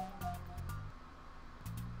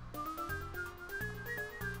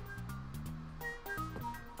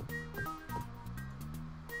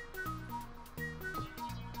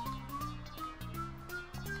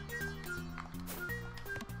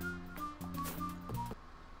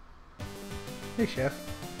 Hey, Chef.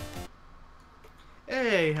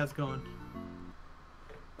 Hey, how's it going?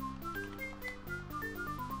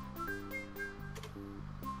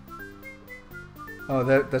 Oh,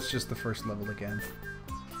 that's just the first level again.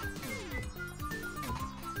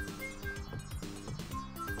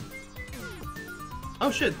 Oh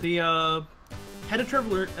shit, the Head of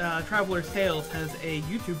Traveler's Tales has a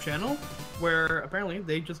YouTube channel where apparently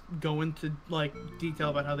they just go into like detail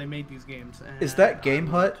about how they made these games. And, Is that Game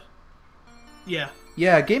Hut? Yeah.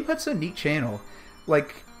 Yeah, Game Hut's a neat channel.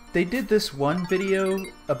 Like, they did this one video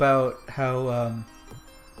about how,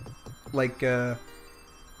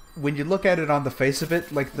 when you look at it on the face of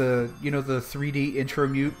it, like the 3D intro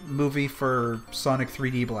movie for Sonic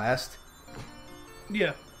 3D Blast.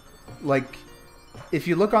 Yeah. Like, if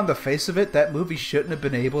you look on the face of it, that movie shouldn't have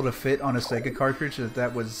been able to fit on a Sega cartridge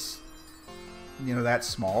that was, that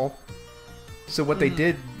small. So what they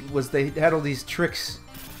did was they had all these tricks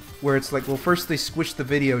where it's like, well, first they squished the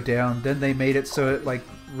video down, then they made it so it, like,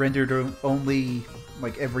 rendered only,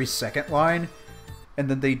 like, every second line, and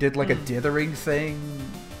then they did, like, a dithering thing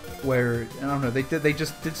where I don't know, they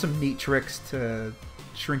just did some neat tricks to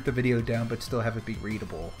shrink the video down but still have it be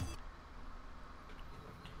readable.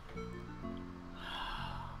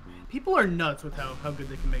 People are nuts with how good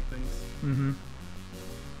they can make things. Mm-hmm.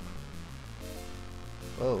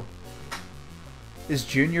 Oh. Is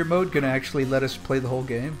Junior mode gonna actually let us play the whole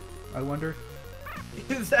game? I wonder.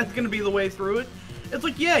 Is that gonna be the way through it? It's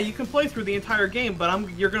like, yeah, you can play through the entire game, but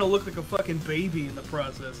you're gonna look like a fucking baby in the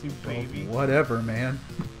process, you baby. Oh, whatever, man.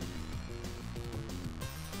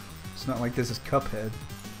 It's not like this is Cuphead.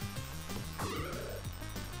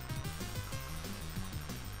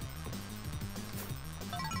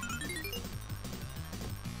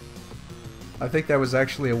 I think that was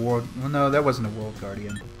actually a world... Well, no, that wasn't a World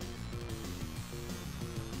Guardian.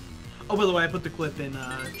 Oh, by the way, I put the clip in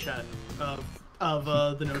chat of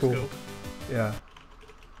the no Cool. scope. Yeah.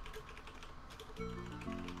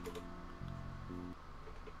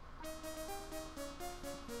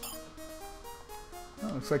 Oh,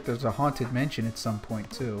 looks like there's a haunted mansion at some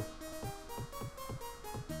point, too.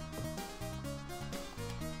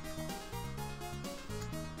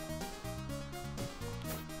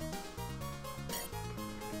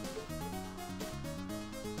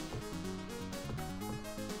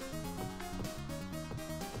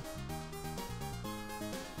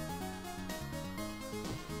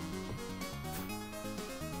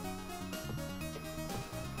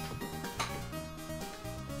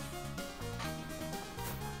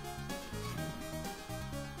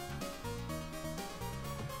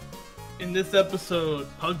 In this episode,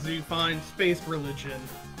 Puggsy finds space religion.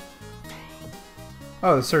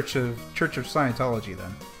 Oh, the Church of Scientology,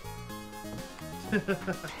 then.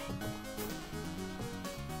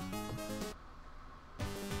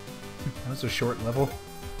 That was a short level.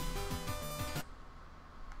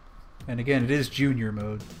 And again, it is Junior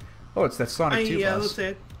mode. Oh, it's that Sonic 2 yeah, boss. let's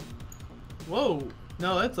say. Whoa,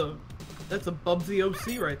 no, that's a Bubsy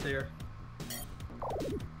OC right there.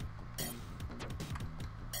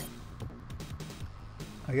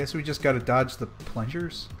 I guess we just gotta dodge the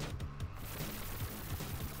plungers.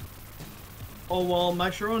 Oh, while my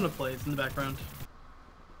Sharona plays in the background.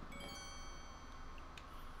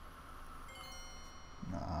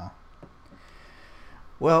 Nah.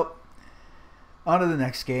 Well, on to the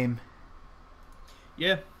next game.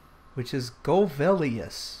 Yeah. Which is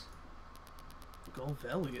Golvellius.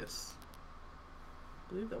 Golvellius.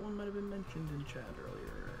 I believe that one might have been mentioned in chat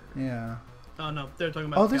earlier. Yeah. Oh no, they're talking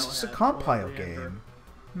about. Oh, this is a Galahad compile or Leander. game.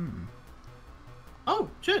 Hmm. Oh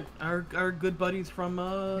shit! Our good buddies from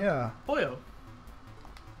Yeah. Boyo.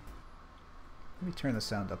 Let me turn the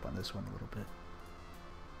sound up on this one a little bit.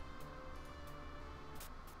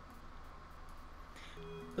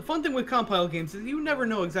 The fun thing with compile games is you never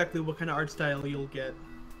know exactly what kind of art style you'll get.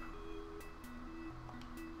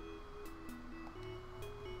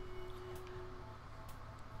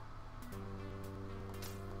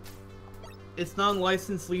 It's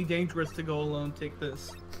non-licensely dangerous to go alone. Take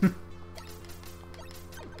this.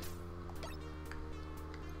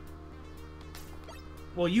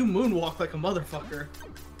 Well, you moonwalk like a motherfucker.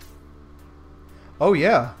 Oh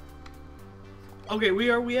yeah. Okay,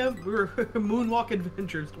 we're Moonwalk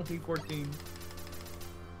Adventures 2014.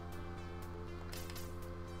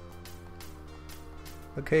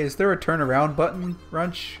 Okay, is there a turnaround button,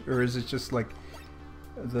 Runch? Or is it just like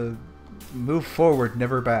the move forward,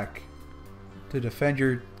 never back? To defend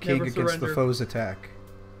your king Never against surrender. the foe's attack.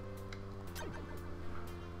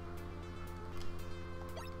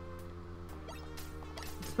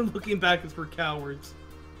 Looking back is for cowards.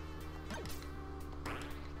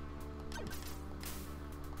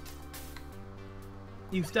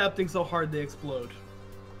 You stab things so hard they explode.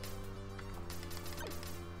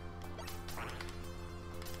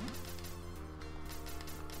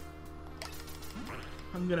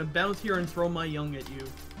 I'm gonna bounce here and throw my young at you.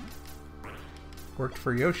 Worked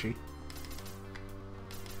for Yoshi.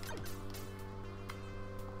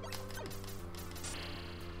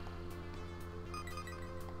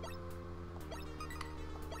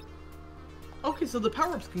 Okay, so the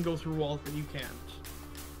power-ups can go through walls, but you can't.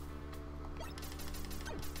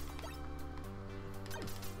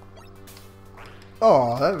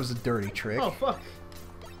 Oh, that was a dirty trick. Oh, fuck.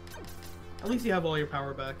 At least you have all your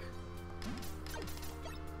power back.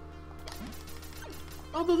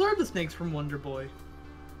 Oh, those are the snakes from Wonder Boy.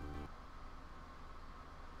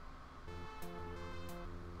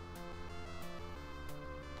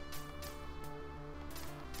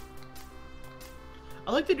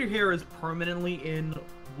 I like that your hair is permanently in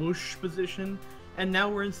whoosh position, and now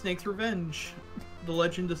we're in Snake's Revenge. The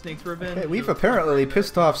Legend of Snake's Revenge. Okay, we've apparently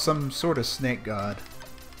pissed off some sort of snake god.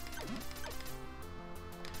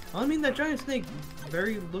 I mean, that giant snake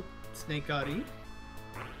very look snake-oddy.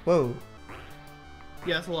 Whoa.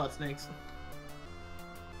 Yeah, that's a lot of snakes.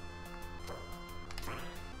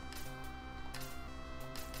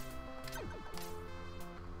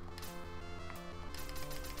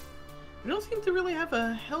 We don't seem to really have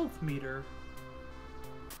a health meter.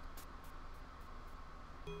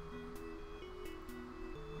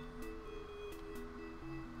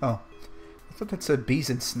 Oh. I thought that said bees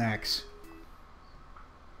and snacks.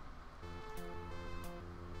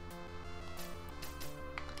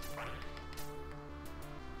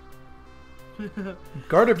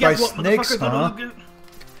 Guarded by snakes, huh?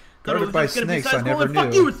 Guarded by snakes, I never knew.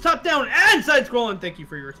 Fuck you, it's top down and side scrolling! Thank you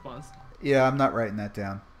for your response. Yeah, I'm not writing that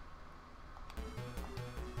down.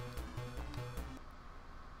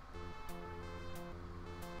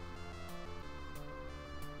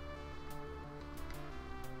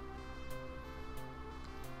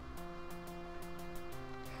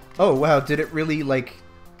 Oh wow, did it really like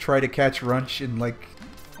try to catch Runch in like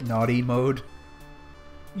naughty mode?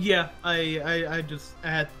 Yeah, I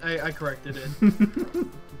corrected it.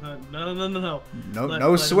 No.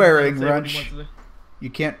 No swearing, Runch. You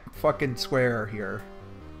can't fucking swear here.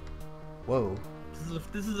 Whoa.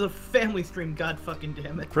 This is a family stream, god fucking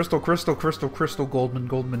damn it. Crystal, Goldman,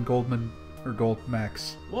 or Gold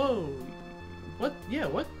Max. Whoa. What? Yeah,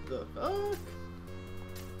 what the fuck?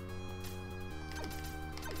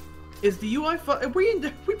 Is the UI are we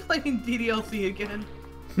playing DDLC again?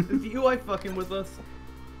 Is the UI fucking with us?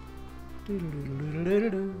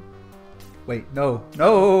 Wait, no!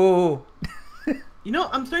 You know,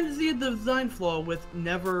 I'm starting to see a design flaw with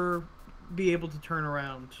never be able to turn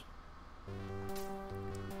around.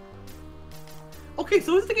 Okay,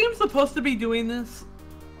 so is the game supposed to be doing this?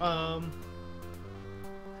 I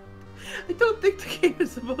don't think the game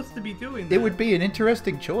is supposed to be doing that. It would be an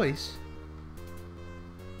interesting choice.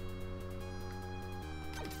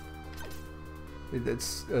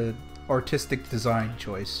 It's an artistic design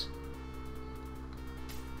choice.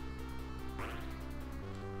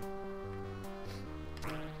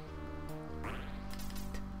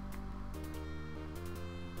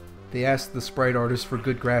 They asked the sprite artist for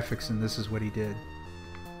good graphics, and this is what he did.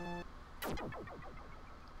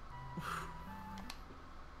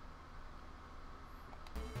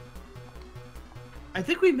 I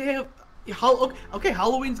think we may have... Okay,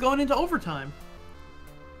 Halloween's going into overtime.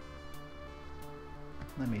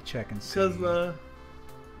 Let me check and see. Because,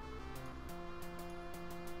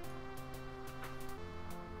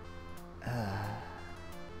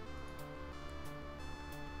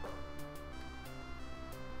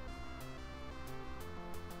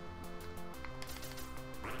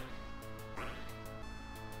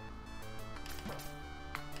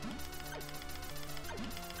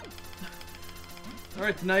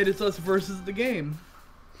 Alright, tonight it's us versus the game.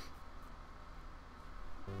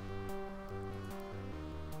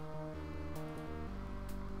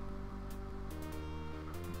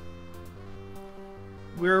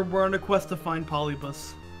 We're on a quest to find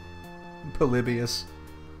Polybus. Polybius.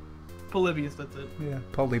 Polybius, that's it. Yeah,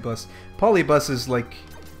 Polybus. Polybus is like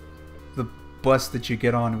the bus that you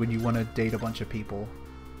get on when you want to date a bunch of people.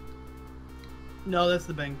 No, that's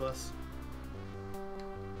the Bang Bus.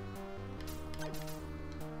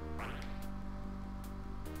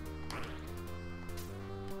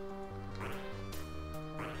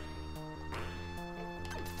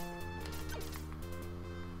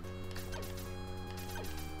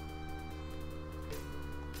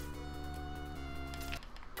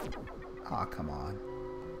 Aw, come on.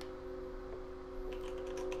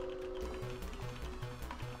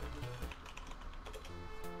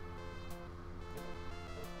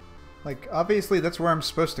 Like, obviously that's where I'm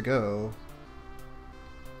supposed to go.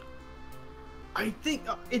 I think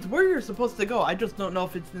it's where you're supposed to go. I just don't know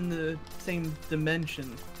if it's in the same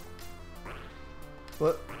dimension.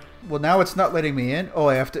 Well, now it's not letting me in. Oh,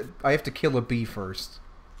 I have to kill a bee first.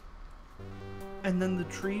 And then the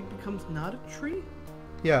tree becomes not a tree?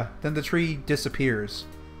 Yeah, then the tree disappears.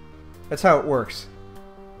 That's how it works.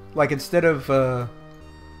 Like, instead of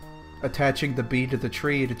attaching the bee to the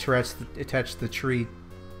tree, it attach the tree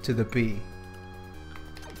to the bee.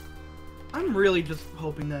 I'm really just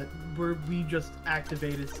hoping that we just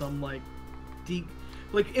activated some, like,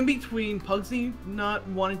 like, in between Puggsy not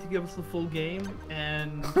wanting to give us the full game,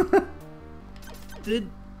 and... did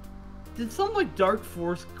some, like, dark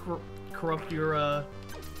force corrupt your,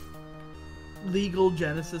 legal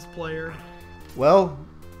Genesis player? Well,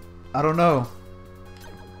 I don't know.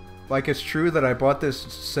 Like, it's true that I bought this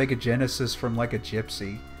Sega Genesis from, like, a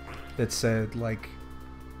gypsy that said, like,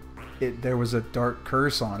 there was a dark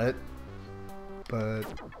curse on it. But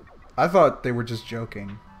I thought they were just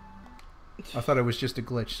joking. I thought it was just a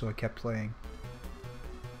glitch, so I kept playing.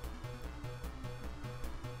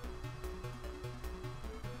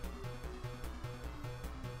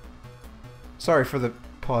 Sorry for the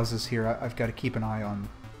pauses here. I've got to keep an eye on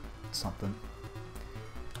something.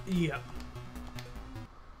 Yeah.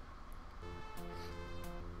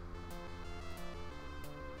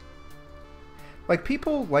 Like,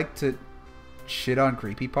 people like to shit on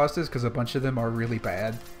creepypastas because a bunch of them are really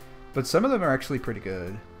bad, but some of them are actually pretty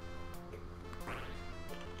good.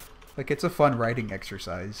 Like, it's a fun writing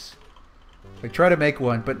exercise. Like, try to make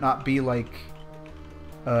one, but not be like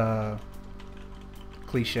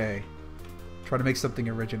cliche. Try to make something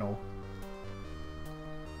original.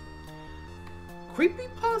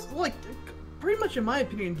 Creepypasta, like, pretty much in my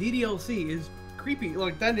opinion, DDLC is creepy.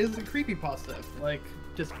 Like, that is a creepypasta. Like,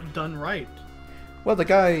 just done right. Well, the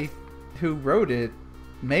guy who wrote it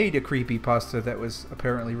made a creepypasta that was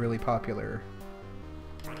apparently really popular.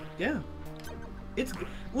 Yeah. It's,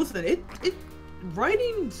 listen,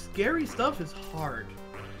 writing scary stuff is hard.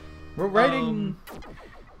 Well, writing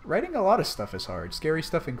a lot of stuff is hard, scary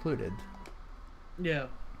stuff included. Yeah.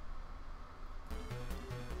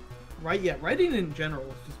 Writing in general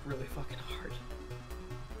is just really fucking hard.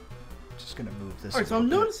 Just gonna move this. Alright, so I'm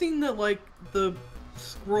noticing that, like, the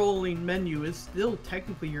scrolling menu is still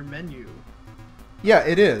technically your menu. Yeah,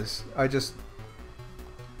 it is. I'm just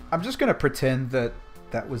gonna pretend that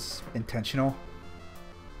that was intentional.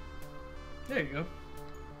 There you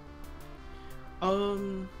go.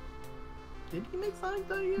 Did he make Sonic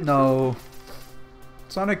that EXE? No.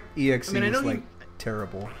 Sonic EXE I mean, I know is, like,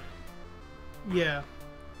 terrible. Yeah.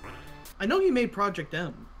 I know he made Project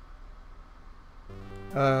M.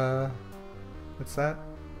 What's that?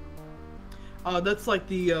 That's like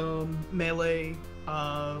the, Melee,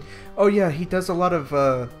 Oh yeah, he does a lot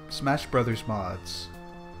of, Smash Brothers mods.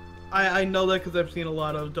 I know that because I've seen a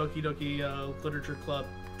lot of Doki Doki, Literature Club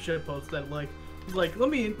shitposts that, like, he's like, let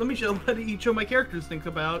me show what each of my characters think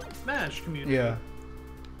about Smash community. Yeah.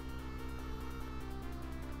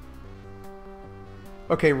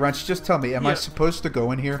 Okay, Runch, just tell me, am I supposed to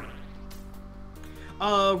go in here?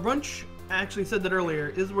 Runch actually said that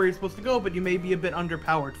earlier. This is where you're supposed to go, but you may be a bit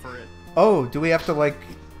underpowered for it. Oh, do we have to, like,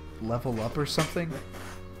 level up or something?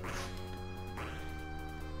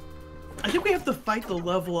 I think we have to fight the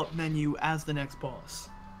level up menu as the next boss.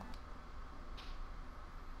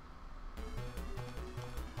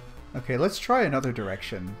 Okay, let's try another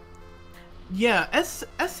direction. Yeah,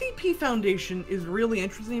 SCP Foundation is really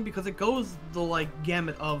interesting because it goes the, like,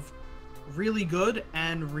 gamut of really good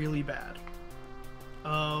and really bad.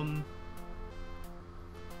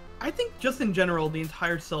 I think just in general, the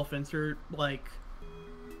entire self-insert, like,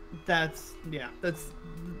 that's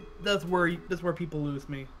where people lose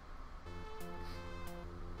me.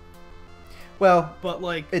 Well, but,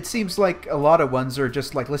 like, it seems like a lot of ones are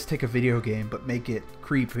just like, let's take a video game but make it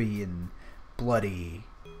creepy and bloody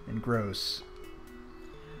and gross.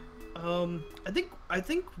 I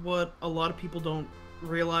think what a lot of people don't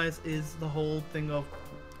realize is the whole thing of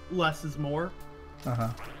less is more. Uh-huh.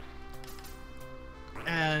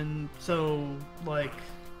 And so, like,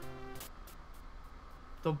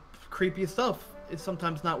 the creepiest stuff is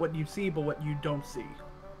sometimes not what you see, but what you don't see.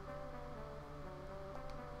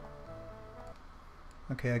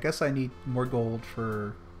 Okay, I guess I need more gold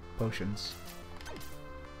for potions.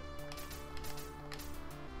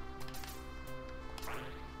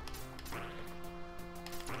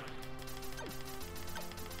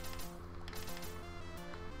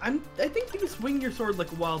 I think you swing your sword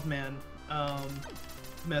like a wild man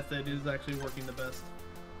method is actually working the best.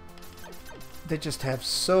 They just have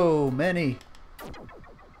so many.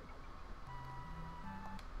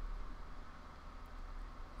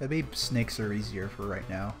 Maybe snakes are easier for right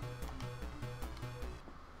now.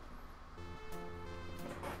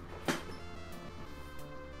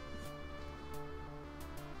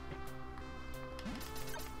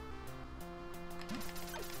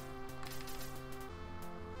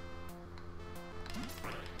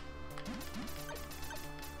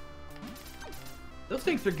 Those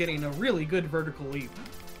things are getting a really good vertical leap.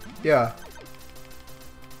 Yeah.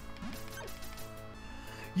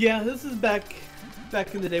 Yeah, this is back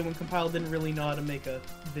in the day when Compile didn't really know how to make a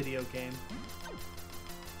video game.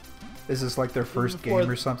 Is this like their first game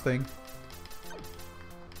or something?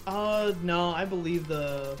 No, I believe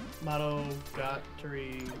the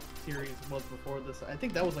Monogatari series was before this. I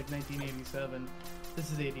think that was like 1987. This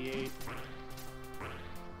is 88.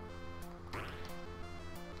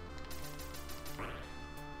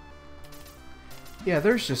 Yeah,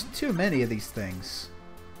 there's just too many of these things.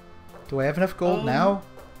 Do I have enough gold now?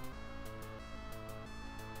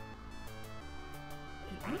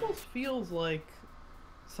 I'm almost feels like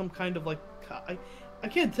some kind of like I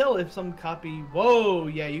can't tell if some copy. Whoa,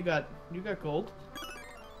 yeah, you got gold.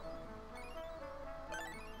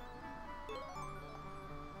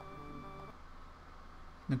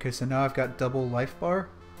 Okay, so now I've got double life bar.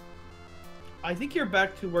 I think you're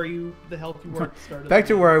back to where the health you were at the start. Back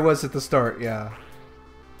to where I was at the start, yeah.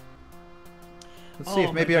 Let's see if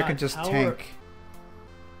Oh maybe my I can God, just Tower- tank.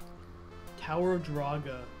 Tower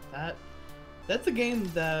Draga. That's a game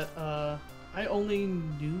that I only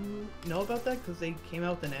know about that because they came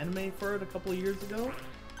out with an anime for it a couple of years ago.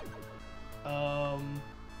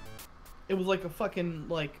 It was like a fucking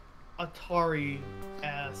like Atari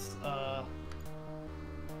ass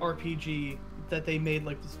RPG that they made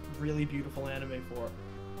like this really beautiful anime for.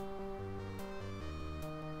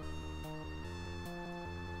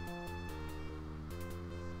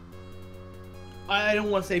 I don't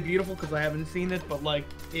want to say beautiful because I haven't seen it, but like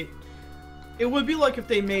it would be like if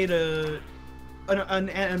they made an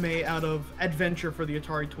anime out of Adventure for the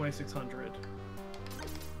Atari 2600.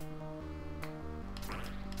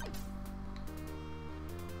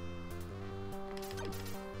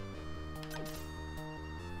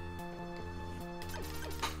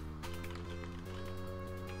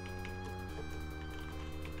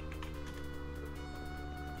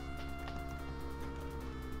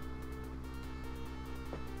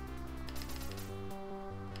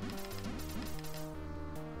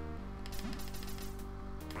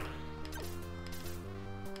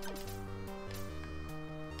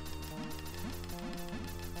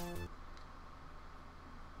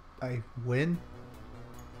 I win?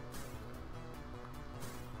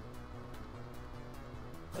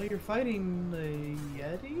 Oh, you're fighting the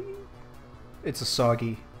Yeti? It's a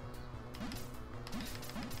soggy.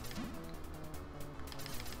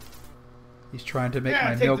 He's trying to make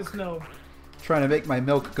my take milk. this no. Trying to make my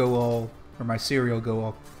milk go all, or my cereal go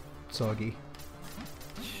all soggy.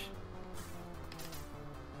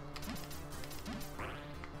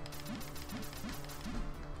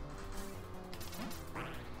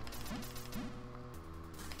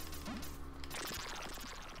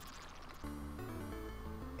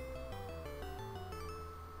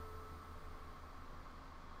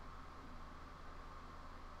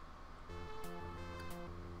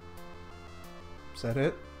 Is that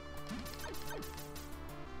it?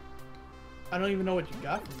 I don't even know what you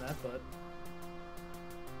got from that, but...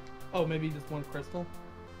 Oh, maybe just one crystal?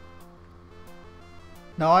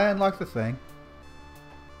 No, I unlocked the thing.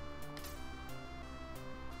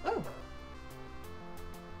 Oh.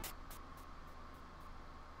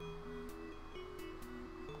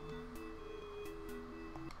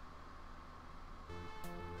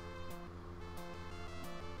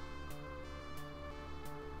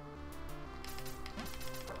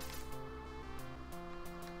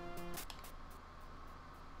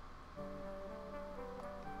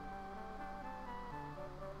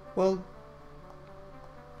 Well...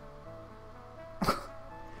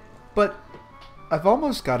 But I've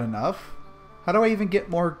almost got enough. How do I even get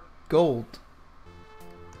more gold?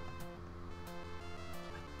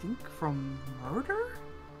 I think from murder?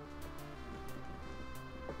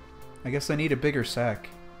 I guess I need a bigger sack.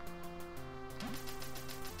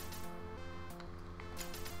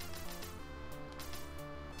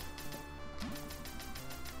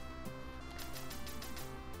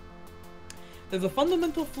 There's a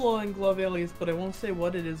fundamental flaw in Golvellius, but I won't say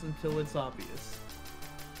what it is until it's obvious.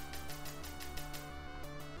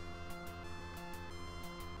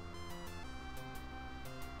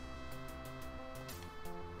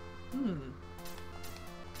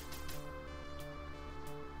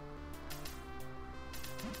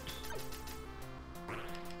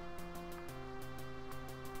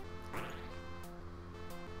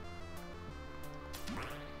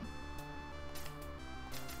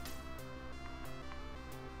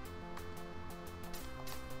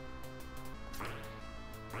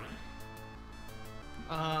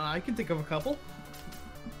 I can think of a couple.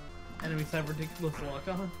 Enemies have ridiculous lock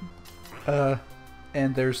on.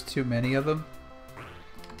 And there's too many of them?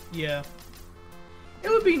 Yeah. It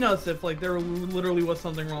would be nuts if, like, there literally was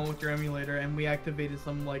something wrong with your emulator and we activated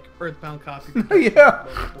some, like, Earthbound copy. Yeah!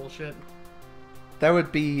 Bullshit. That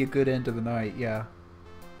would be a good end of the night, yeah.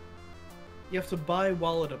 You have to buy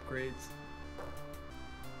wallet upgrades.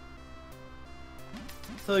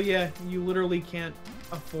 So, yeah, you literally can't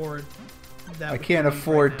afford that. I can't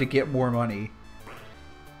afford to get more money.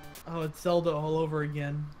 Oh, it's Zelda all over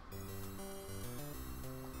again.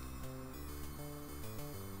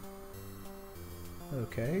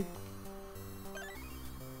 Okay.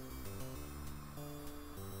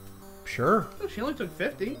 Sure. Oh, she only took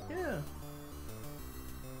 50. Yeah.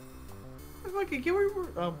 Okay, get where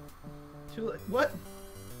we're. Too late. What?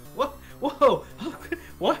 What? Whoa!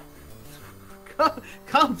 What?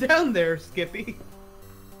 Calm down there, Skippy.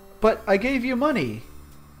 But I gave you money.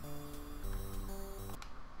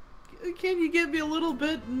 Can you give me a little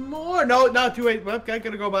bit more? No, not too late. Okay,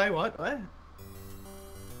 gotta go by. What? What?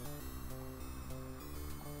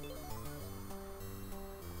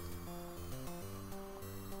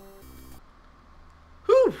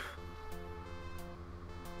 Whew.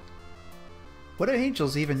 What do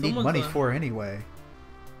angels even need money for anyway?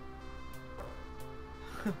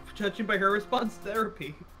 Judging by her response,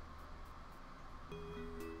 therapy.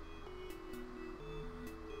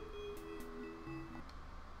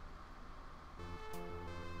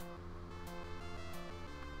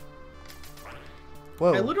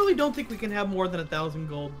 Whoa. I literally don't think we can have more than 1,000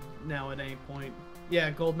 gold now at any point. Yeah,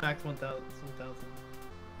 gold max 1,000.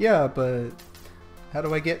 Yeah, but how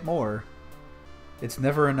do I get more? It's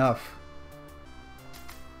never enough.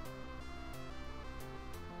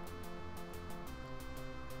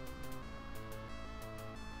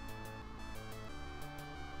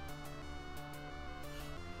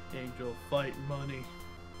 Angel fight money.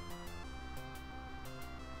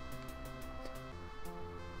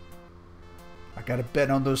 I gotta bet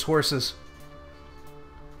on those horses.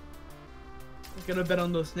 I'm gonna bet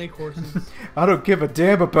on those snake horses. I don't give a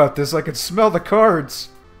damn about this. I can smell the cards.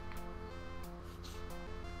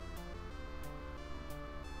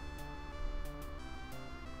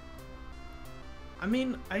 I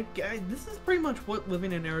mean, this is pretty much what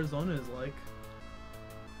living in Arizona is like.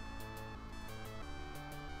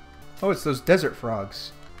 Oh, it's those desert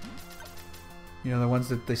frogs. You know, the ones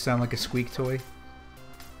that they sound like a squeak toy?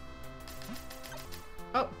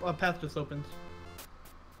 Oh, a path just opened.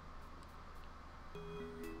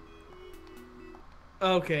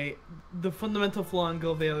 Okay, the fundamental flaw in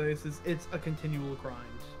Golvellius is it's a continual grind.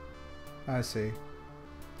 I see.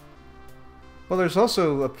 Well, there's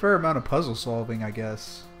also a fair amount of puzzle solving, I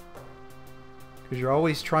guess. Because you're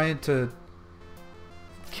always trying to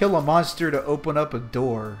kill a monster to open up a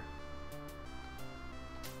door.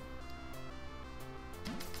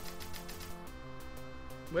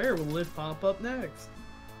 Where will it pop up next?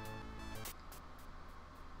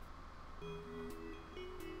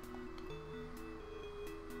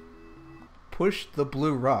 Push the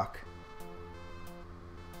blue rock.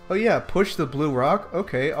 Oh yeah, push the blue rock?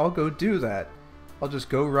 Okay, I'll go do that. I'll just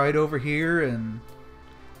go right over here and...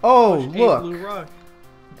 Oh, Push look! a blue rock.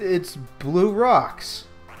 It's blue rocks.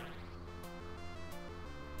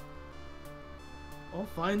 I'll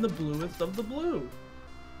find the bluest of the blue.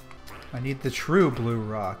 I need the true blue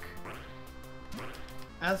rock.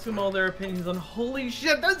 Ask them all their opinions on holy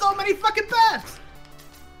shit, there's so many fucking bats!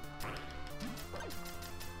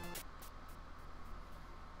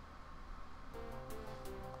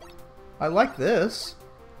 I like this.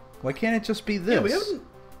 Why can't it just be this? Yeah,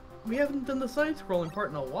 we haven't done the side-scrolling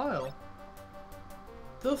part in a while.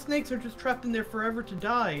 Those snakes are just trapped in there forever to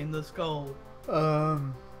die in the skull.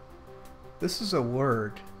 This is a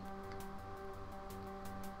word.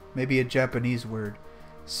 Maybe a Japanese word.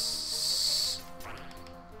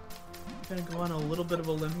 I'm gonna go on a little bit of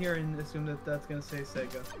a limb here and assume that that's gonna say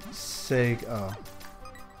Sega. Sega. Oh.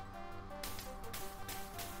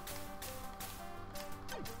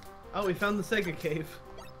 Oh, we found the Sega cave.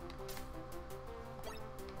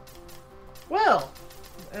 Well,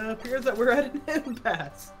 it appears that we're at an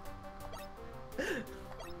impasse.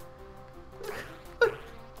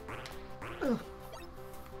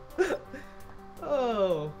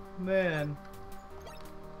 Oh, man.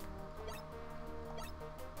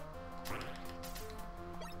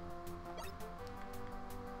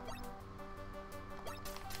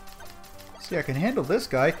 See, I can handle this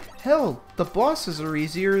guy. Hell, the bosses are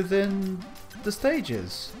easier than the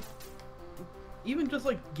stages. Even just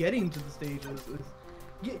like getting to the stages is...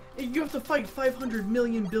 You have to fight 500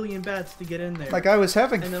 million billion bats to get in there. Like, I was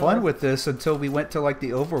having fun with this until we went to, like,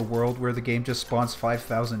 the overworld where the game just spawns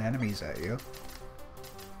 5,000 enemies at you.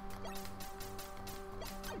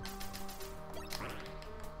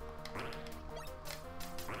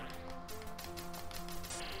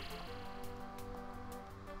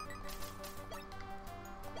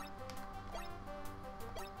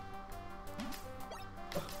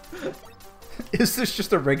 Is this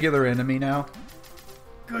just a regular enemy now?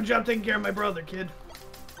 Good job taking care of my brother, kid.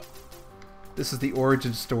 This is the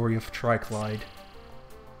origin story of Triclide.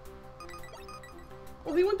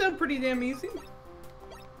 Well, he went down pretty damn easy.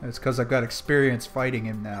 It's because I've got experience fighting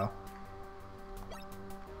him now.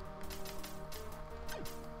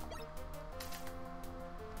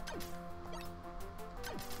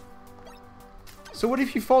 So what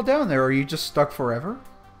if you fall down there? Are you just stuck forever?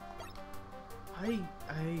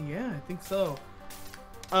 Yeah, I think so.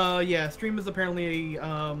 Yeah, stream is apparently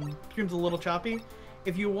stream's a little choppy.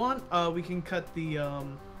 If you want, we can cut the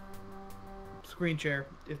screen share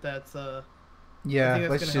if that's Yeah, I think that's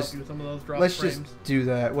let's gonna just help you with some of those drop let's frames. just do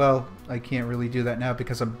that. Well, I can't really do that now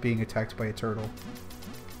because I'm being attacked by a turtle.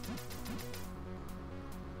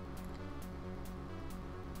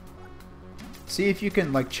 See if you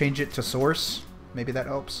can like change it to source. Maybe that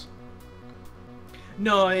helps.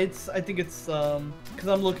 No, I think it's because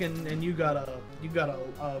I'm looking and you got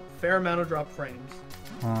a fair amount of drop frames.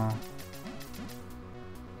 Huh.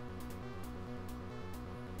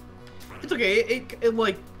 It's okay. It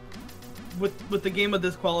like with the game of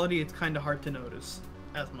this quality, it's kind of hard to notice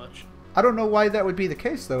as much. I don't know why that would be the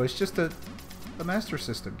case though. It's just a Master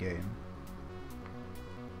System game.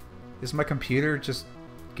 Is my computer just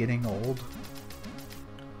getting old?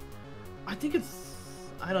 I think it's.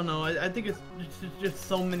 I don't know. I think it's just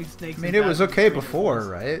so many snakes. I mean, it was okay before,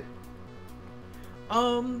 right?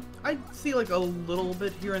 I see like a little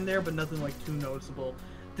bit here and there, but nothing like too noticeable.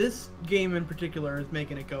 This game in particular is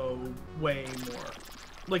making it go way more.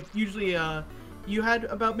 Like usually, you had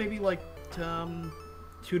about maybe like 2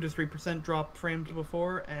 to 3% drop frames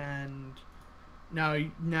before, and now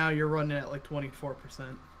you're running at like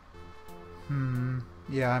 24%.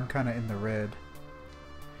 Yeah, I'm kind of in the red.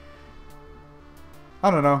 I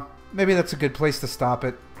don't know. Maybe that's a good place to stop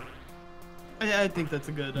it. I think that's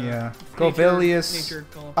a good. Yeah, Golvellius. Nature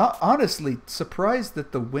call. Honestly, surprised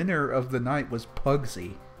that the winner of the night was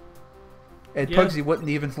Puggsy, and Yeah. Puggsy wouldn't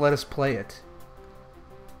even let us play it.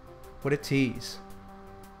 What a tease!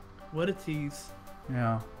 What a tease.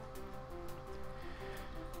 Yeah.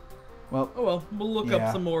 Well, Oh well, we'll look Yeah.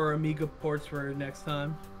 up some more Amiga ports for next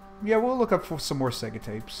time. yeah, we'll look up for some more Sega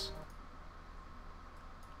tapes.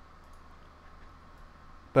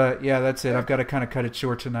 But yeah, that's it. I've got to kind of cut it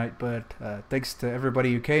short tonight. But thanks to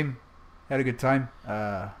everybody who came. Had a good time.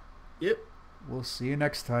 Yep. We'll see you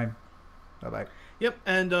next time. Bye bye. Yep.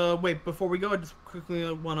 And wait, before we go, I just quickly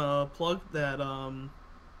want to plug that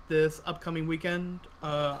this upcoming weekend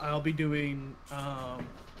I'll be doing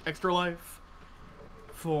Extra Life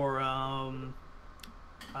for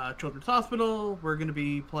Children's Hospital. We're going to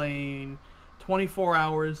be playing 24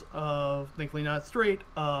 hours of Thankfully Not Straight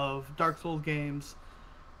of Dark Souls games.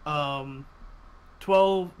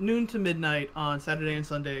 12 noon to midnight on Saturday and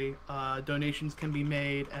Sunday. Donations can be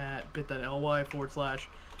made at bit.ly/No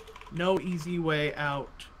Easy Way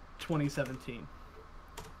Out 2017.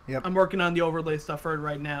 Yep. I'm working on the overlay stuff for it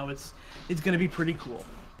right now. It's going to be pretty cool.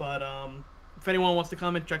 But if anyone wants to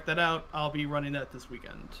come and check that out, I'll be running that this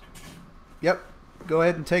weekend. Yep. Go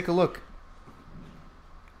ahead and take a look.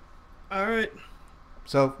 All right.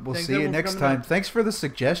 So we'll Thanks, see you everyone, for next coming time. out. Thanks for the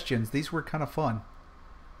suggestions. These were kind of fun.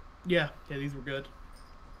 Yeah, these were good.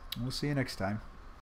 We'll see you next time.